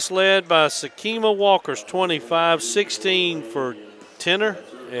 Northwest led by Sakima Walker's 25, 16 for Tenor,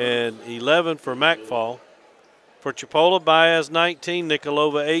 and 11 for McFall. For Chipola, Baez 19,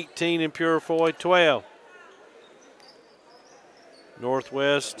 Nikolova 18, and Purefoy 12.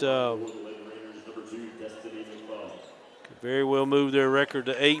 Northwest could very well move their record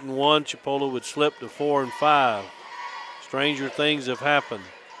to 8-1. Chipola would slip to 4-5. Stranger things have happened.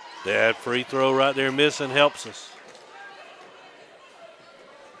 That free throw right there missing helps us.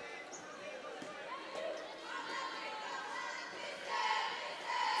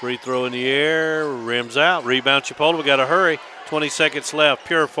 Free throw in the air, rims out, rebound Chipola. We got to hurry. 20 seconds left.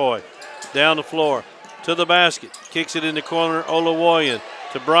 Purefoy down the floor to the basket, kicks it in the corner. Olawoyan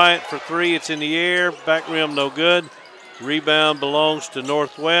to Bryant for 3. It's in the air, back rim no good. Rebound belongs to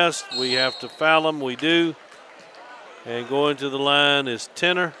Northwest. We have to foul them. We do. And going to the line is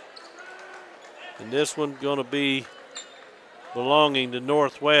Tenor. And this one going to be belonging to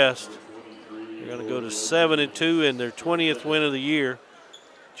Northwest. They're going to go to 7-2 in their 20th win of the year.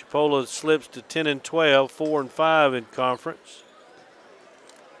 Chipola slips to 10-12, 4-5 in conference.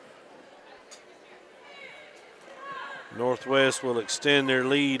 Northwest will extend their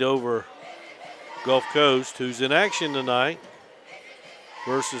lead over Gulf Coast, who's in action tonight,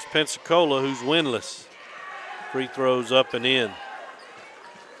 versus Pensacola, who's winless. Free throws up and in.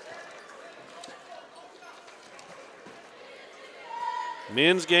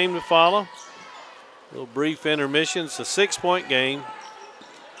 Men's game to follow. A little brief intermission. It's a 6-point game.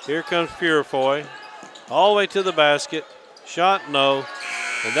 Here comes Purefoy. All the way to the basket. Shot no.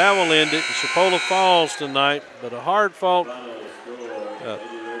 And that will end it. Chipola falls tonight, but a hard fought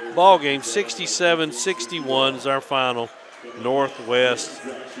ball game. 67-61 is our final. Northwest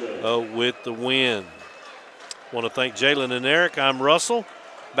with the win. I want to thank Jalen and Eric. I'm Russell.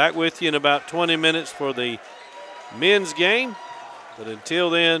 Back with you in about 20 minutes for the men's game. But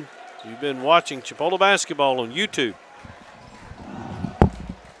until then, you've been watching Chipola basketball on YouTube.